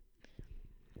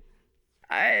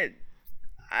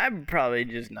 I'm probably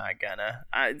just not gonna.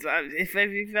 If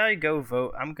I go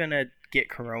vote, I'm gonna get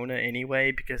corona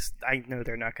anyway, because I know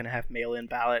they're not gonna have mail-in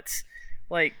ballots.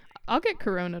 Like, I'll get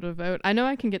corona to vote. I know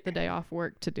I can get the day off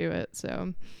work to do it.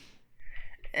 So,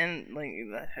 and like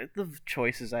the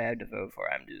choices I have to vote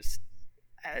for, I'm just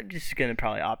gonna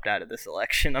probably opt out of this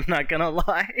election. I'm not gonna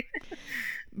lie.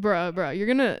 Bro, you're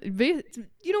gonna be.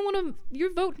 You don't want to.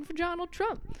 You're voting for Donald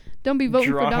Trump. Don't be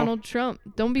voting for Donald Trump.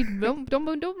 Don't. We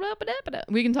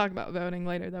can talk about voting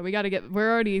later, though. We got to get.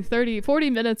 We're already 40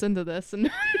 minutes into this,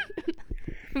 and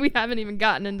We haven't even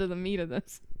gotten into the meat of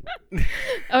this.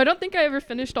 Oh, I don't think I ever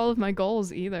finished all of my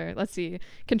goals either. Let's see.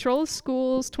 Control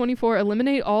schools. 24.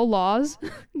 Eliminate all laws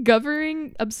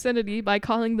governing obscenity by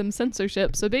calling them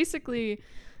censorship. So basically,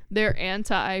 they're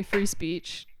anti-free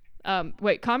speech.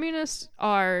 Communists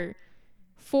are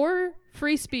for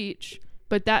free speech,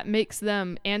 but that makes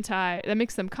them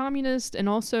communist and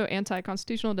also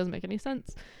anti-constitutional. It doesn't make any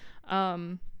sense.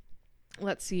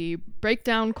 Let's see. Break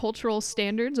down cultural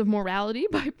standards of morality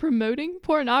by promoting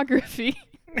pornography.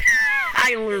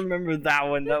 I remember that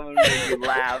one. That one made me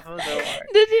laugh.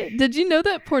 Did you know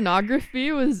that pornography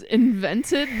was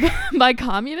invented by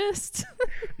communists?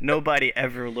 Nobody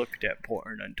ever looked at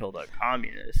porn until the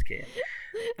communists came.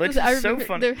 Which is so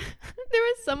funny. There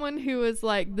was someone who was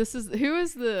like, who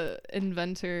is the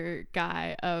inventor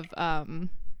guy of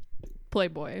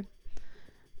Playboy?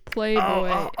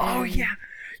 Oh yeah.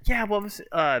 Yeah, what was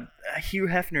Hugh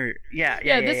Hefner?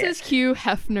 Yeah. This is Hugh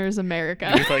Hefner's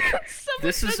America. He's like,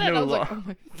 this is no law. Like, oh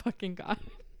my fucking god.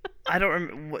 I don't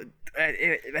remember what.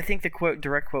 I think the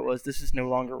direct quote was, "This is no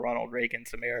longer Ronald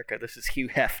Reagan's America. This is Hugh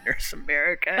Hefner's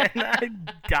America," and I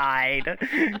died.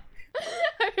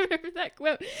 I remember that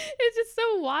quote. It's just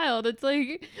so wild. It's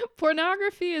like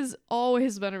pornography has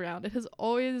always been around. It has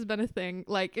always been a thing.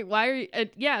 Like,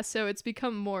 so it's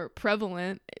become more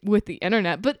prevalent with the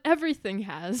internet, but everything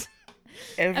has.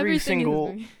 Every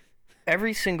single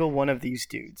one of these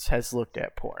dudes has looked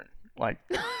at porn. Like,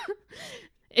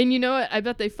 and you know what? I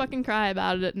bet they fucking cry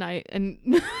about it at night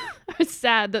and are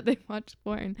sad that they watch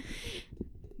porn.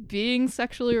 Being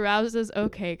sexually aroused is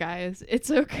okay, guys.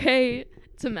 It's okay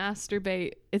to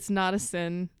masturbate. It's not a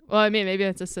sin. Well, I mean, maybe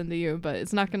it's a sin to you, but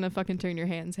it's not gonna fucking turn your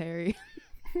hands hairy.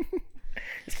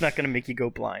 It's not gonna make you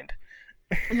go blind.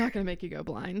 I'm not gonna make you go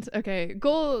blind. Okay,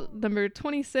 goal number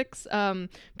 26.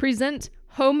 Present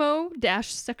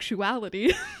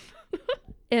homo-sexuality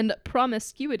and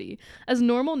promiscuity as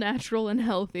normal, natural, and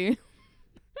healthy.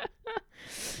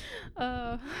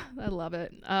 I love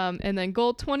it. And then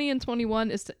goal 20 and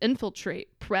 21 is to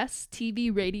infiltrate press,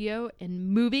 TV, radio, and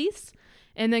movies.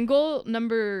 And then goal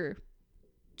number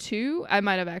 2, I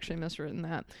might have actually miswritten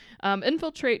that.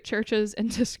 Infiltrate churches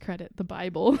and discredit the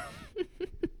Bible.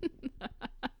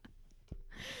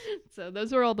 So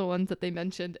those were all the ones that they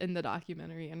mentioned in the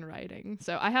documentary in writing.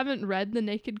 So I haven't read The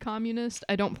Naked Communist.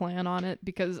 I don't plan on it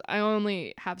because I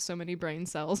only have so many brain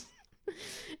cells.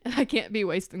 And I can't be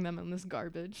wasting them on this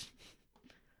garbage.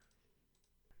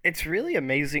 It's really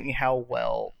amazing how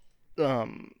well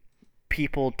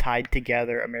people tied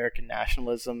together American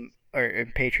nationalism or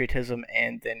patriotism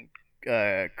and then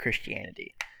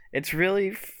Christianity. It's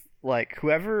really like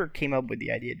whoever came up with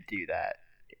the idea to do that,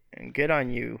 and good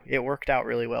on you. It worked out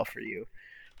really well for you.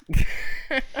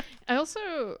 I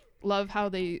also love how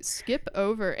they skip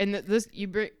over, and this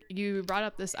you brought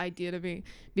up this idea to me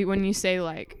when you say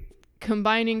like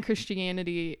combining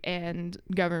Christianity and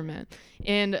government.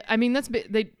 And I mean,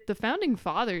 the founding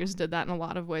fathers did that in a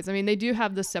lot of ways. I mean, they do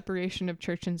have the separation of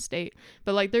church and state,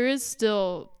 but like there is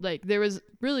still like there was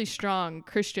really strong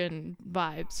Christian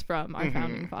vibes from our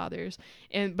founding fathers.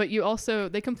 But you also,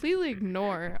 they completely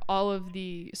ignore all of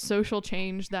the social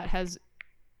change that has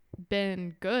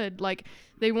been good. Like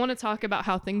they want to talk about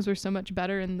how things were so much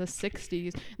better in the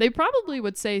 60s. They probably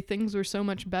would say things were so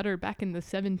much better back in the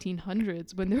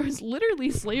 1700s when there was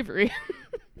literally slavery.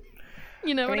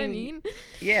 You know what I mean?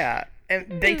 Yeah.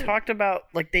 And they talked about,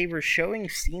 like, they were showing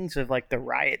scenes of, like, the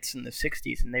riots in the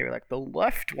 60s, and they were like, the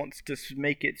left wants to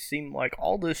make it seem like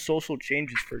all this social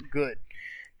change is for good.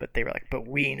 But they were like, but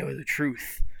we know the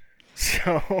truth.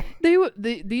 So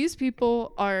these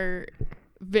people are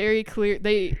very clear.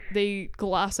 They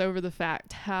gloss over the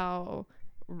fact how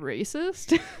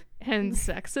racist and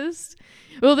sexist.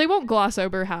 Well, they won't gloss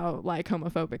over how like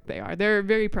homophobic they are. They're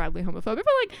very proudly homophobic, but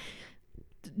like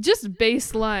just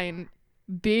baseline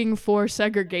being for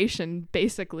segregation,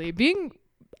 basically being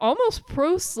almost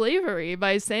pro-slavery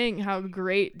by saying how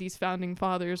great these founding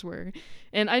fathers were.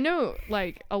 And I know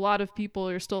like a lot of people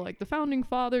are still like the founding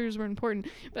fathers were important,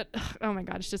 but oh my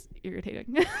god, it's just irritating.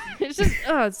 It's just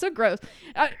it's so gross.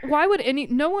 Why would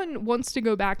no one wants to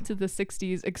go back to the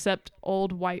 60s except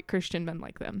old white Christian men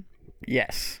like them?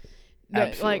 Yes,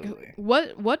 absolutely.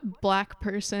 Like what black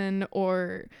person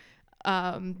or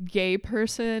gay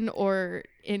person or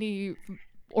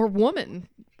woman,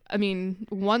 I mean,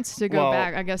 wants to go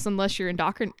back, I guess, unless you're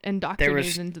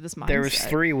indoctrinated into this mindset. There was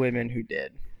 3 women who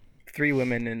did. 3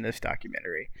 women in this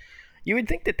documentary. You would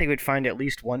think that they would find at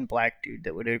least one black dude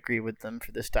that would agree with them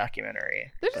for this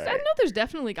documentary. I know there's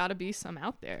definitely got to be some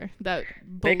out there that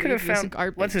they could have found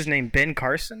garbage. What's his name? Ben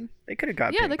Carson. They could have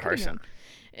got Ben Carson.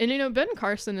 And, Ben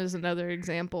Carson is another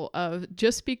example of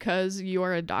just because you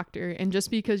are a doctor and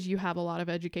just because you have a lot of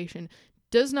education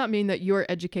does not mean that you're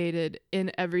educated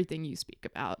in everything you speak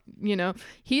about.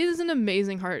 He is an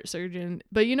amazing heart surgeon,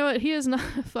 but you know what? He is not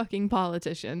a fucking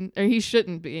politician, or he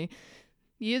shouldn't be.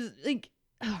 He is like,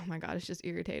 oh my God, it's just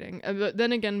irritating. But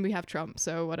then again, we have Trump,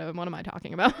 so what am I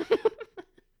talking about?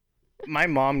 My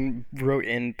mom wrote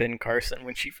in Ben Carson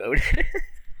when she voted.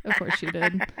 Of course she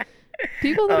did.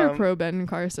 People that are pro Ben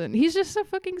Carson, he's just so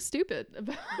fucking stupid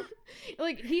about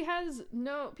he has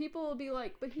no, people will be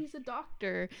like, but he's a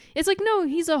doctor. It's like, no,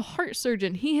 he's a heart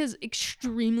surgeon. He is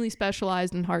extremely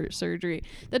specialized in heart surgery.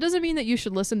 That doesn't mean that you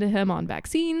should listen to him on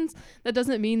vaccines. That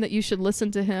doesn't mean that you should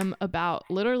listen to him about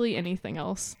literally anything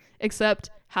else except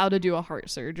how to do a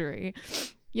heart surgery.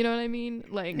 You know what I mean?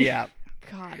 Yeah.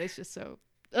 God, it's just so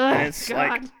it's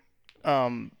God.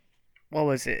 What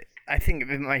was it? I think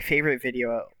one of my favorite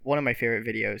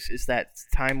videos is that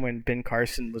time when Ben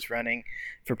Carson was running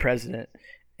for president,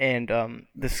 and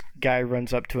this guy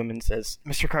runs up to him and says,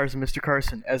 Mr.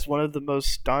 Carson, as one of the most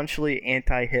staunchly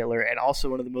anti-Hitler and also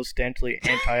one of the most staunchly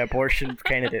anti-abortion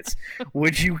candidates,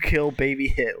 would you kill baby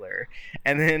Hitler?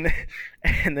 And then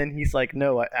he's like,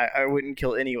 no, I wouldn't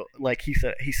kill anyone. Like he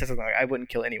says something like, I wouldn't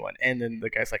kill anyone. And then the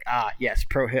guy's like, yes,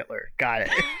 pro-Hitler, got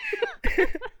it.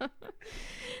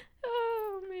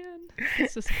 Oh man,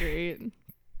 this is great.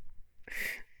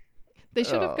 They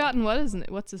should have gotten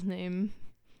what's his name?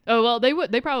 Oh well,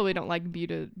 they probably don't like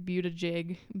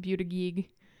Buttigieg.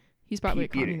 He's probably a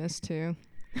communist too.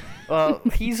 Well,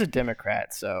 he's a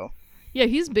Democrat, so yeah,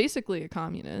 he's basically a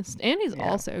communist, and he's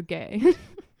also gay.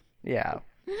 Yeah.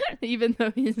 Even though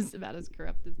he's about as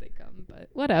corrupt as they come, but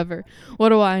whatever. What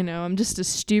do I know? I'm just a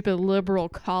stupid liberal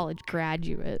college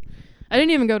graduate. I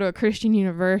didn't even go to a Christian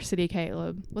university,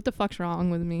 Caleb. What the fuck's wrong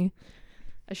with me?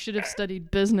 I should have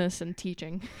studied business and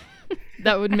teaching.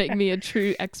 That would make me a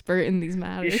true expert in these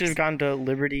matters. You should have gone to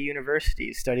Liberty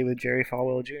University, study with Jerry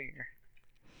Falwell Jr.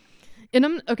 And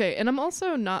I'm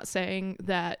also not saying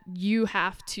that you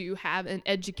have to have an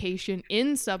education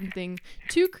in something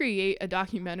to create a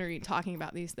documentary talking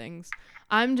about these things.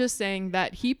 I'm just saying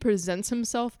that he presents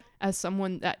himself as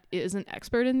someone that is an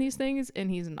expert in these things, and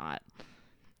he's not.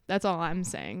 That's all I'm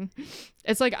saying.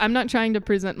 It's like, I'm not trying to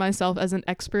present myself as an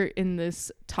expert in this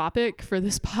topic for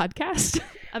this podcast.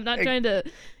 I'm not trying to,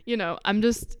 I'm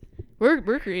just,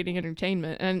 we're creating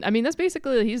entertainment. And I mean, that's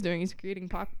basically what he's doing. He's creating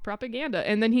propaganda.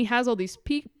 And then he has all these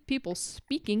people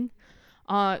speaking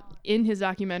in his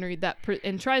documentary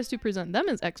and tries to present them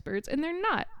as experts. And they're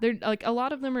not. They're like, a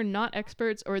lot of them are not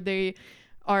experts, or they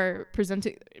are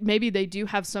presenting, maybe they do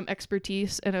have some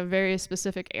expertise in a very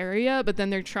specific area, but then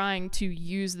they're trying to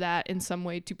use that in some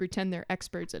way to pretend they're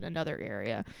experts in another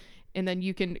area. And then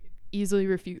you can easily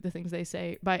refute the things they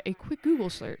say by a quick Google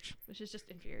search, which is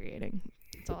just infuriating.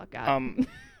 That's all I've got.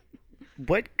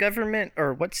 What government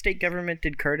or what state government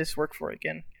did Curtis work for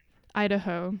again?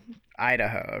 Idaho,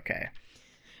 okay.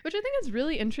 Which I think is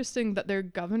really interesting that their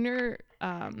governor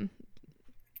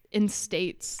in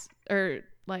states, or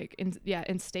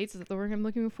in states is the word I'm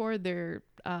looking for, their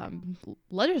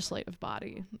legislative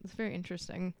body. It's very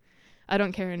interesting. I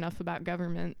don't care enough about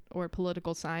government or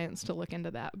political science to look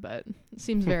into that, but it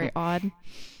seems very odd.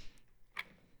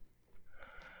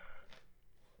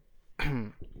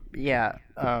 Yeah.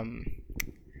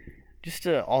 Just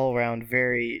all around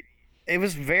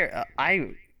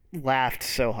I laughed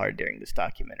so hard during this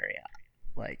documentary.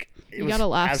 Like, it was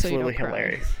absolutely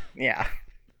hilarious. Yeah.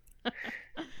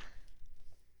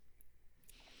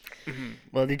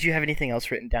 Well, did you have anything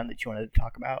else written down that you wanted to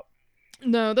talk about?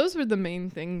 No, those were the main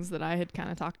things that I had kind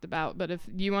of talked about. But if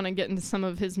you want to get into some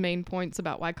of his main points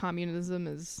about why communism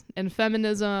is, and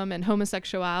feminism and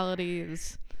homosexuality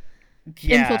is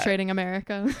infiltrating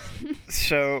America.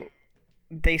 So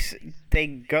they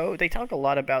talk a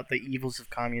lot about the evils of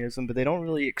communism, but they don't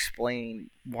really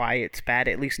explain why it's bad,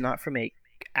 at least not from a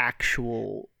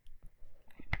actual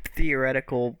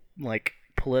theoretical,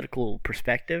 political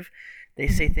perspective. They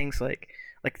say things like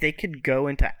they could go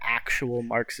into actual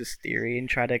Marxist theory and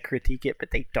try to critique it,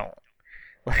 but they don't.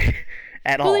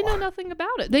 At all. Well, they know nothing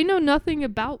about it. They know nothing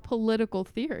about political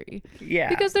theory. Yeah.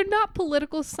 Because they're not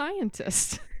political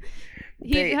scientists.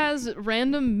 He has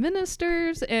random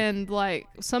ministers and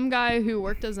some guy who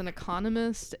worked as an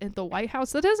economist at the White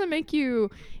House. That doesn't make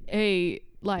you being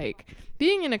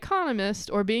an economist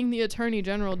or being the attorney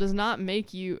general does not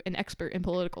make you an expert in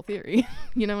political theory.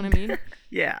 You know what I mean?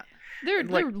 Yeah. They're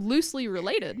loosely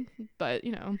related, but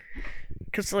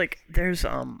because there's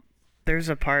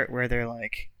a part where they're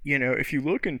like, if you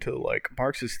look into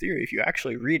Marxist theory, if you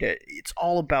actually read it, it's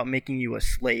all about making you a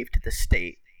slave to the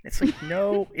state. It's like,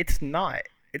 no, it's not.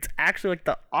 It's actually like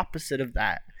the opposite of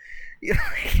that.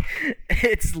 Like,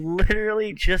 it's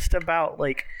literally just about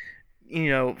like,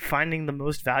 finding the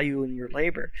most value in your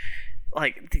labor.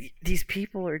 Like these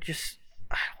people are just,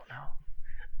 I don't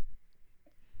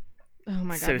know. Oh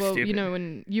my So god. Well, stupid.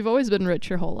 when you've always been rich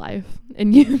your whole life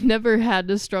and you've never had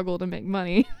to struggle to make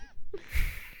money,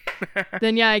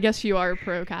 then yeah, I guess you are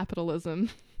pro capitalism.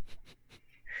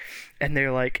 And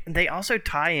they also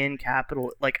tie in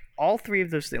capital, like all three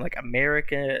of those things, like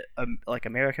American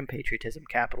patriotism,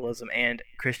 capitalism, and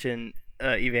Christian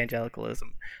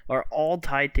evangelicalism are all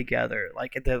tied together.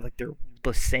 They're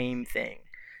the same thing,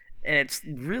 and it's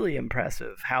really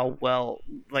impressive how well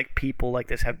like people like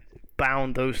this have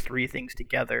bound those three things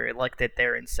together, like that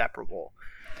they're inseparable.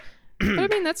 But I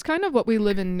mean, that's kind of what we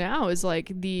live in now, is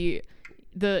like the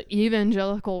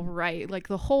evangelical right, like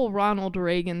the whole Ronald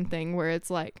Reagan thing, where it's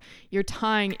like you're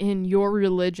tying in your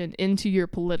religion into your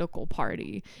political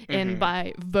party, and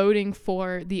by voting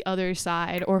for the other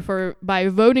side, or by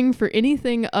voting for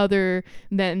anything other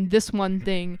than this one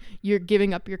thing, you're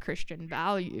giving up your Christian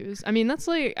values. I mean, that's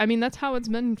how it's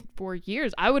been for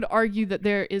years. I would argue that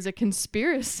there is a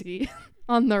conspiracy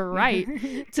on the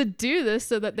right to do this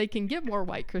so that they can get more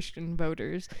white Christian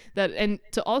voters, and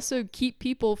to also keep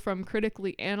people from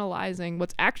critically analyzing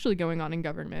what's actually going on in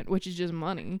government, which is just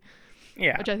money.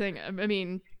 Yeah. Which I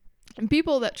mean,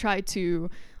 people that try to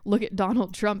look at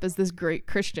Donald Trump as this great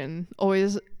Christian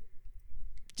always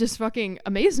just fucking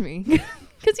amaze me,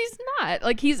 because he's not.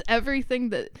 Like, he's everything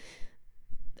that,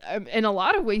 in a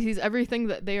lot of ways, he's everything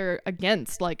that they're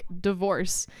against, like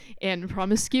divorce and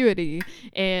promiscuity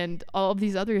and all of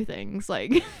these other things.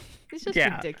 Like, it's just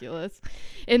ridiculous.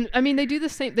 And I mean, they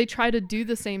try to do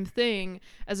the same thing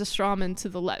as a strawman to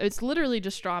the left. It's literally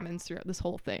just strawmans throughout this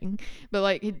whole thing. But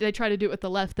like, they try to do it with the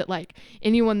left, that like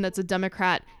anyone that's a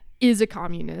Democrat is a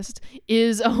communist,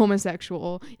 is a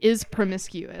homosexual, is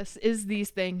promiscuous, is these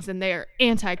things, and they're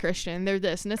anti-Christian, they're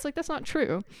this. And it's like, that's not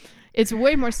true. It's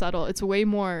way more subtle. It's way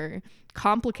more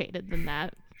complicated than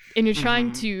that. And you're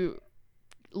trying to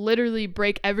literally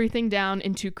break everything down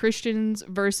into Christians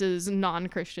versus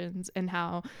non-Christians, and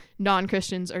how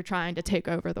non-Christians are trying to take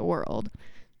over the world.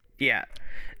 Yeah.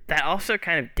 That also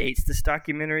kind of dates this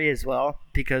documentary as well,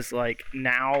 because like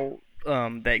now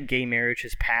that gay marriage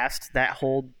has passed, that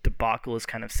whole debacle is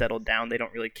kind of settled down. They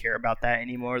don't really care about that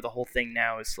anymore. The whole thing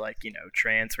now is like,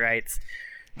 trans rights,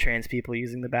 trans people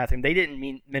using the bathroom. They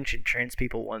didn't mention trans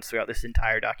people once throughout this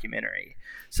entire documentary.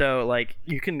 So like,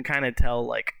 you can kind of tell,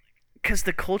 like, because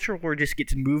the culture war just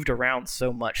gets moved around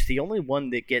so much. The only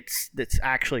one that's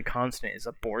actually constant is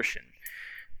abortion.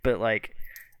 But like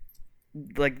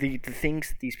the things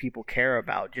that these people care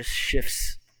about just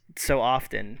shifts so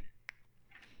often.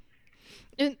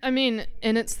 And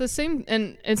it's the same,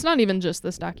 and it's not even just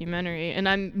this documentary, and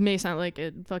I may sound like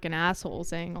a fucking asshole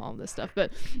saying all this stuff,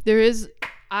 but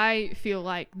I feel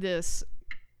like this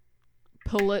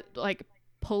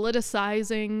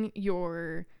politicizing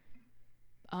your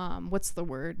what's the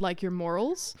word, like your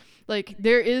morals. Like,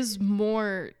 there is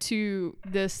more to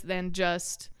this than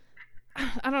just,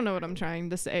 I don't know what I'm trying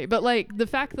to say, but like the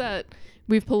fact that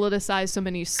we've politicized so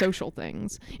many social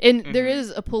things, and there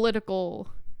is a political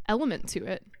element to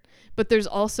it, but there's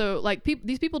also like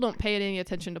these people don't pay any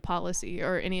attention to policy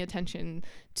or any attention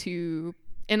to,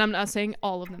 and I'm not saying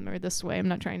all of them are this way, I'm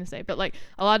not trying to say, but like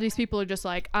a lot of these people are just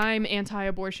like, I'm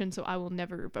anti-abortion, so I will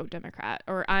never vote Democrat,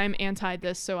 or I'm anti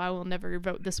this, so I will never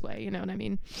vote this way. You know what I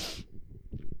mean?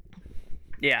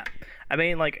 Yeah. I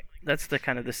mean, like, that's the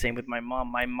kind of the same with my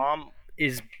mom. My mom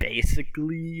is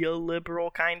basically a liberal,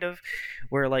 kind of,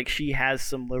 where like she has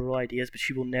some liberal ideas, but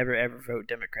she will never ever vote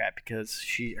Democrat because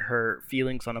her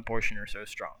feelings on abortion are so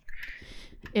strong.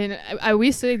 And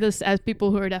we say this as people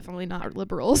who are definitely not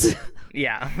liberals.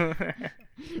 Yeah.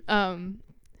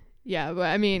 Yeah, but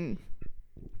I mean,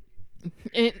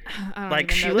 I don't like,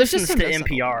 even she know. There's listens just to some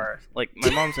NPR. Like, my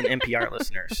mom's an NPR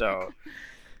listener, so.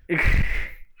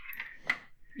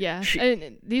 Yeah,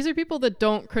 and these are people that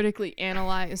don't critically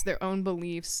analyze their own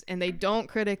beliefs, and they don't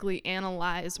critically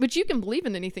analyze, which you can believe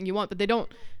in anything you want, but they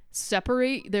don't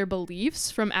separate their beliefs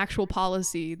from actual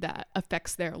policy that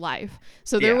affects their life.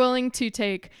 So they're willing to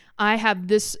take, I have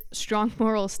this strong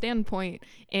moral standpoint,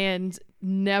 and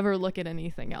never look at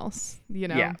anything else,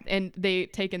 and they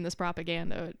take in this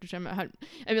propaganda, which I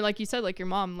mean, like you said, like your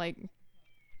mom, like,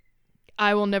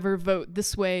 I will never vote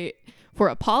this way for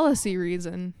a policy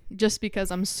reason, just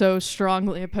because I'm so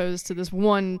strongly opposed to this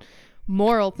one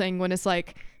moral thing, when it's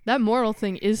like, that moral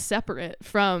thing is separate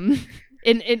from,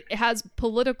 and it has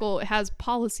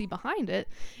policy behind it,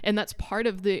 and that's part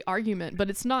of the argument, but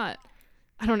it's not,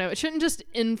 I don't know, it shouldn't just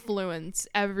influence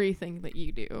everything that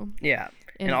you do. Yeah.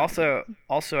 And also,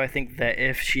 I think that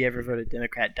if she ever voted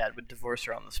Democrat, Dad would divorce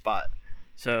her on the spot.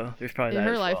 So there's probably that.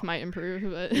 Her as life well. might improve,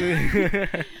 but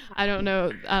I don't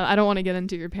know. I don't want to get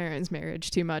into your parents'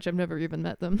 marriage too much. I've never even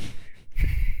met them.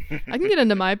 I can get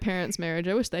into my parents' marriage.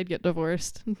 I wish they'd get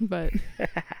divorced, but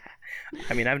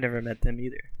I mean, I've never met them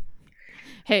either.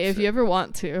 hey, if you ever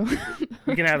want to,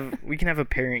 we can have a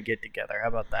parent get together. How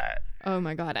about that? oh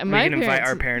my god, and We my can invite parents,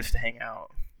 our parents to hang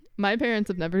out. my parents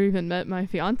have never even met my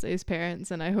fiance's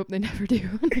parents, and I hope they never do.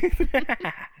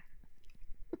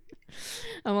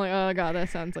 I'm like, oh god, that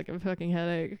sounds like a fucking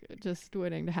headache just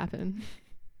waiting to happen.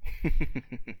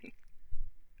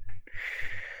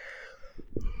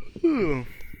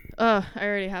 I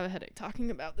already have a headache talking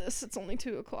about this. It's only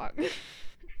 2:00.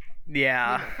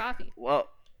 Yeah. Coffee. Well,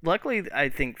 luckily, I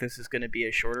think this is going to be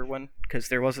a shorter one because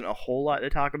there wasn't a whole lot to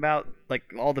talk about. Like,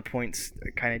 all the points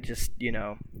are kind of just,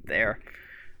 there.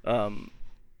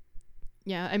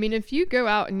 Yeah, I mean, if you go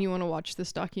out and you want to watch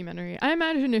this documentary, I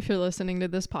imagine if you're listening to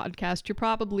this podcast, you're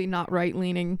probably not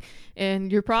right-leaning,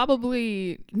 and you're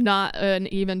probably not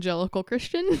an evangelical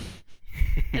Christian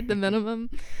at the minimum.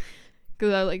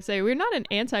 Because I say we're not an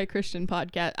anti-Christian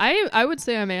podcast. I would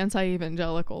say I'm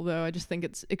anti-evangelical, though. I just think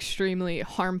it's extremely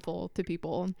harmful to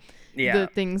people. Yeah. The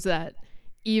things that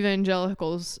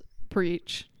evangelicals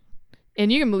preach,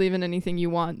 and you can believe in anything you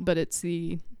want, but it's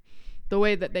the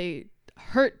way that they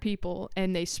hurt people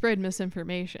and they spread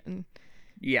misinformation.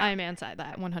 Yeah. I'm anti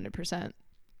that 100%.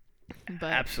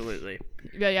 But absolutely.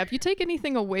 yeah, if you take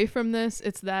anything away from this,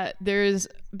 it's that there's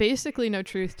basically no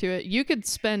truth to it. You could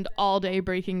spend all day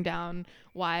breaking down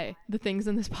why the things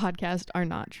in this podcast are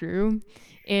not true.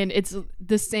 And it's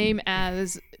the same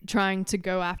as trying to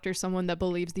go after someone that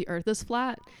believes the earth is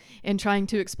flat and trying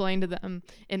to explain to them.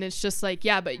 And it's just like,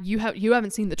 yeah, but you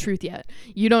haven't seen the truth yet.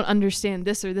 You don't understand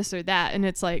this or that. And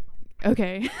it's like,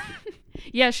 okay,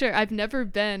 yeah, sure. I've never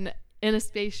been in a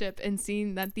spaceship and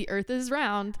seen that the earth is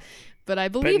round, but I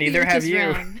believe the earth is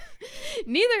round.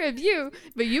 Neither have you,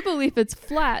 but you believe it's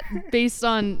flat based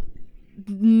on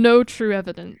no true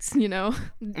evidence,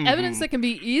 evidence that can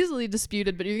be easily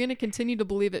disputed, but you're going to continue to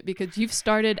believe it because you've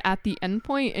started at the end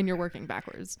point and you're working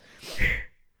backwards.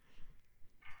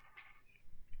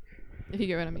 If you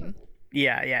get what I mean.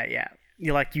 Yeah.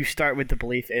 You start with the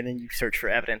belief and then you search for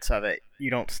evidence of it.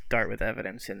 You don't start with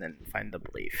evidence and then find the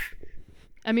belief.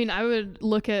 I mean, I would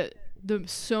look at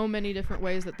so many different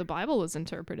ways that the Bible is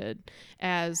interpreted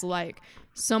as like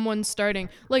someone starting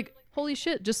like, holy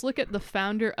shit, just look at the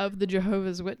founder of the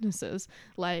Jehovah's Witnesses,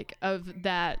 like of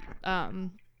that,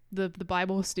 the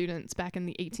Bible students back in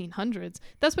the 1800s.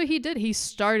 That's what he did. He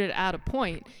started at a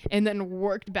point and then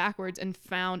worked backwards and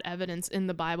found evidence in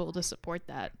the Bible to support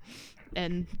that.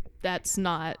 And that's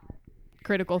not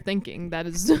critical thinking. That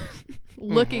is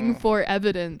looking for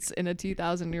evidence in a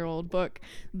 2,000-year-old book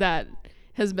that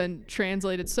has been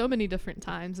translated so many different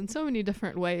times in so many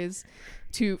different ways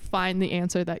to find the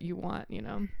answer that you want,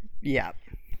 Yeah.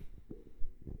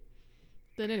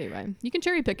 But anyway, you can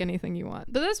cherry pick anything you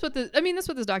want. But that's what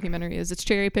this documentary is. It's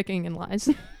cherry picking and lies.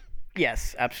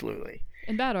 Yes, absolutely.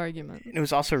 And bad argument. It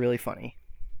was also really funny.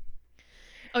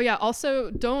 Oh yeah, also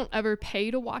don't ever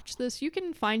pay to watch this. You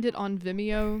can find it on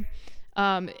Vimeo.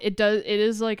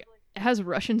 It has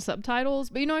Russian subtitles,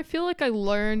 but I feel like I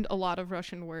learned a lot of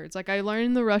Russian words. Like I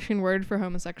learned the Russian word for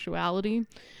homosexuality,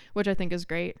 which I think is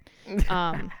great.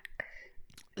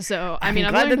 So I mean,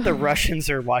 I'm glad that the Russians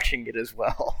are watching it as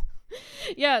well.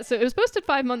 Yeah, so it was posted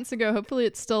 5 months ago. Hopefully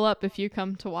it's still up if you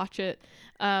come to watch it.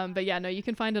 But yeah, no, you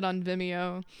can find it on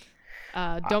Vimeo.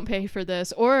 Don't pay for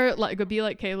this, or be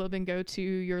like Caleb and go to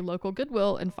your local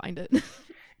Goodwill and find it.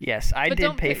 Yes, I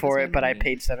did pay for it, but I money.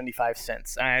 paid 75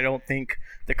 cents. I don't think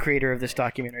the creator of this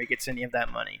documentary gets any of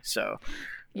that money. So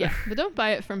yeah, but don't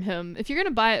buy it from him. If you're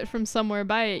gonna buy it from somewhere,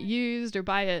 buy it used or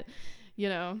buy it,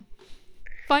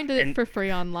 find it for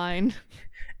free online.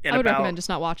 I would recommend just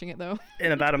not watching it though.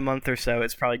 In about a month or so,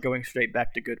 it's probably going straight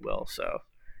back to Goodwill. So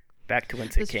back to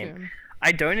whence it came. True.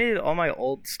 I donated all my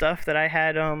old stuff that I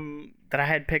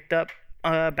had picked up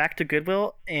back to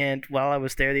Goodwill, and while I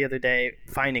was there the other day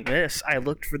finding this, I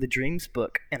looked for the Dreams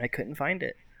book and I couldn't find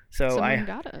it. So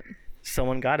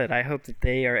someone got it. I hope that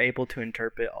they are able to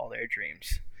interpret all their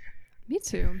dreams. Me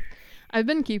too. I've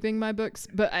been keeping my books,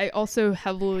 but I also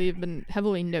been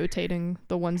heavily notating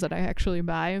the ones that I actually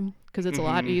buy because it's a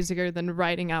lot easier than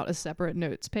writing out a separate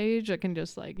notes page. I can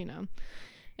just and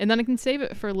then I can save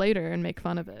it for later and make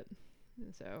fun of it.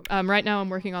 So right now I'm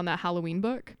working on that Halloween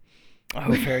book.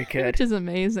 Oh, very good. Which is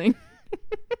amazing.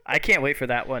 I can't wait for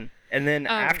that one. And then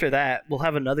after that, we'll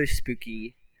have another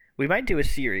spooky. We might do a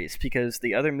series because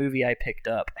the other movie I picked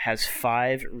up has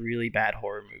 5 really bad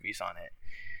horror movies on it.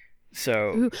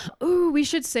 So we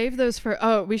should save those for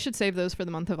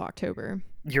the month of October.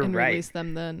 You're and right. Release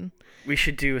them then. We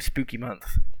should do a spooky month.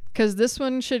 Because this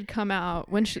one should come out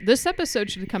this episode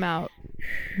should come out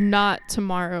not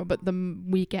tomorrow, but the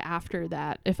week after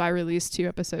that. If I release 2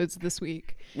 episodes this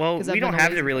week. Well, we don't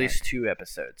have to release that. 2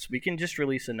 episodes. We can just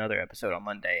release another episode on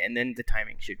Monday, and then the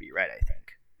timing should be right. I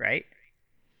think, right?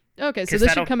 Okay, so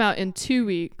this should come out in 2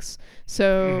 weeks.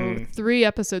 So 3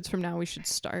 episodes from now, we should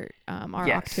start our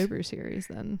October series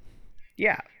then.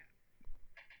 Yeah.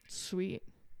 Sweet.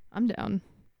 I'm down.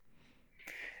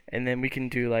 And then we can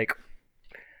do like,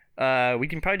 we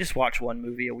can probably just watch one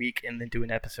movie a week and then do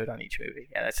an episode on each movie.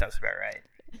 Yeah, that sounds about right.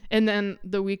 And then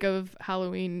the week of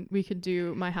Halloween, we could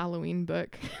do my Halloween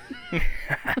book.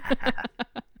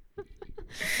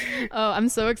 Oh, I'm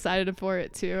so excited for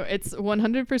it too. It's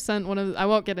 100% I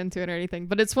won't get into it or anything,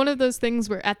 but it's one of those things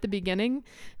where at the beginning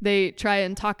they try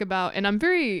and talk about, and I'm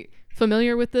very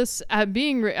familiar with this, I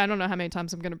don't know how many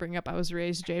times I'm going to bring up I was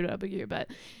raised JW, but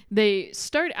they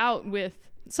start out with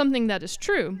something that is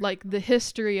true, like the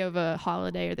history of a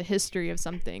holiday or the history of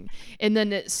something, and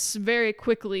then it's very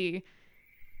quickly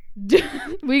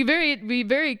we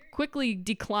very quickly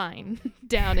decline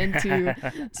down into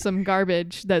some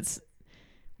garbage that's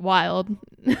wild.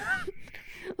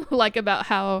 Like about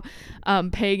how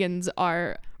pagans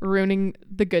are ruining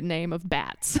the good name of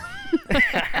bats.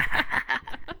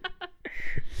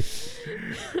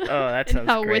 Oh, that sounds and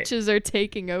how great. Witches are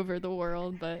taking over the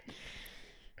world, but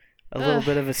a little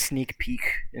bit of a sneak peek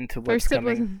into what's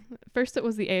coming. First it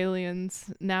was the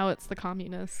aliens, now it's the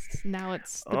communists, now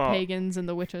it's the pagans and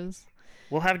the witches.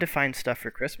 We'll have to find stuff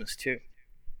for Christmas too.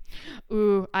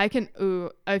 If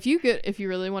you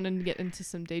really wanted to get into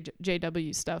some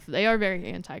JW stuff, they are very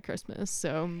anti-Christmas,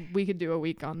 so we could do a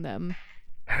week on them.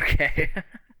 Okay.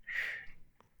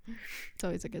 It's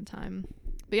always a good time.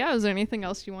 But yeah, is there anything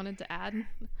else you wanted to add?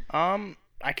 I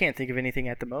can't think of anything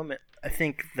at the moment. I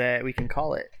think that we can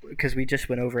call it because we just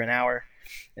went over an hour,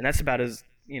 and that's about as,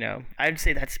 I'd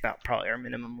say that's about probably our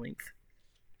minimum length.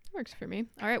 Works for me.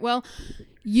 All right, well,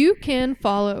 you can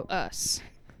follow us,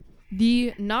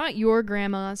 the Not Your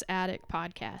Grandma's Attic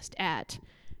podcast at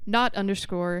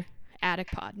 @not_atticpod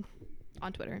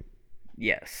on Twitter.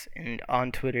 Yes, and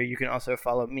on Twitter you can also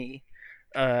follow me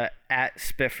at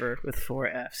Spiffer with 4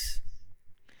 Fs.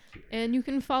 And you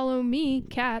can follow me,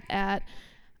 Kat, at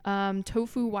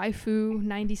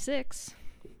TofuWaifu96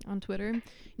 on Twitter. And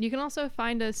you can also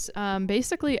find us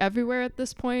basically everywhere at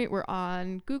this point. We're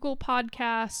on Google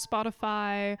Podcasts,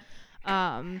 Spotify.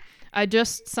 I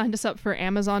just signed us up for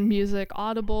Amazon Music,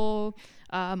 Audible,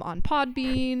 on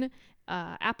Podbean,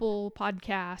 Apple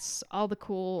Podcasts, all the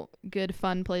cool, good,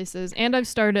 fun places. And I've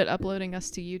started uploading us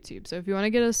to YouTube. So if you want to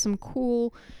get us some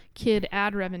cool kid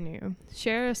ad revenue,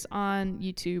 share us on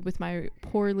YouTube with my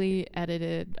poorly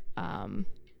edited,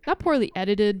 not poorly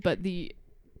edited, but the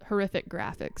horrific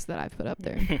graphics that I've put up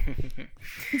there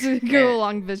to go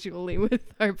along visually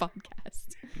with our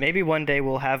podcast. Maybe one day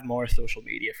we'll have more social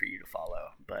media for you to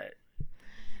follow, but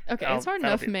okay, it's hard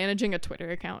enough managing a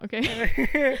Twitter account.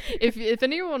 Okay, if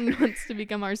anyone wants to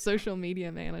become our social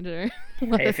media manager,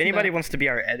 if anybody wants to be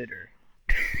our editor.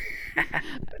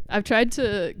 I've tried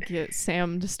to get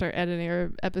Sam to start editing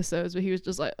our episodes, but he was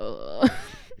just like, ugh.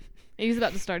 He's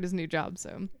about to start his new job,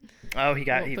 so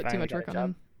he put too much work on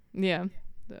him. Yeah.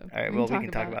 So all right, we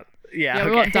can talk about yeah.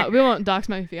 Okay. We won't dox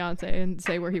my fiance and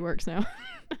say where he works now.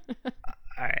 All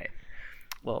right.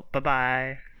 Well,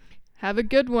 bye-bye. Have a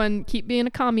good one. Keep being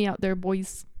a commie out there,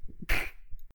 boys.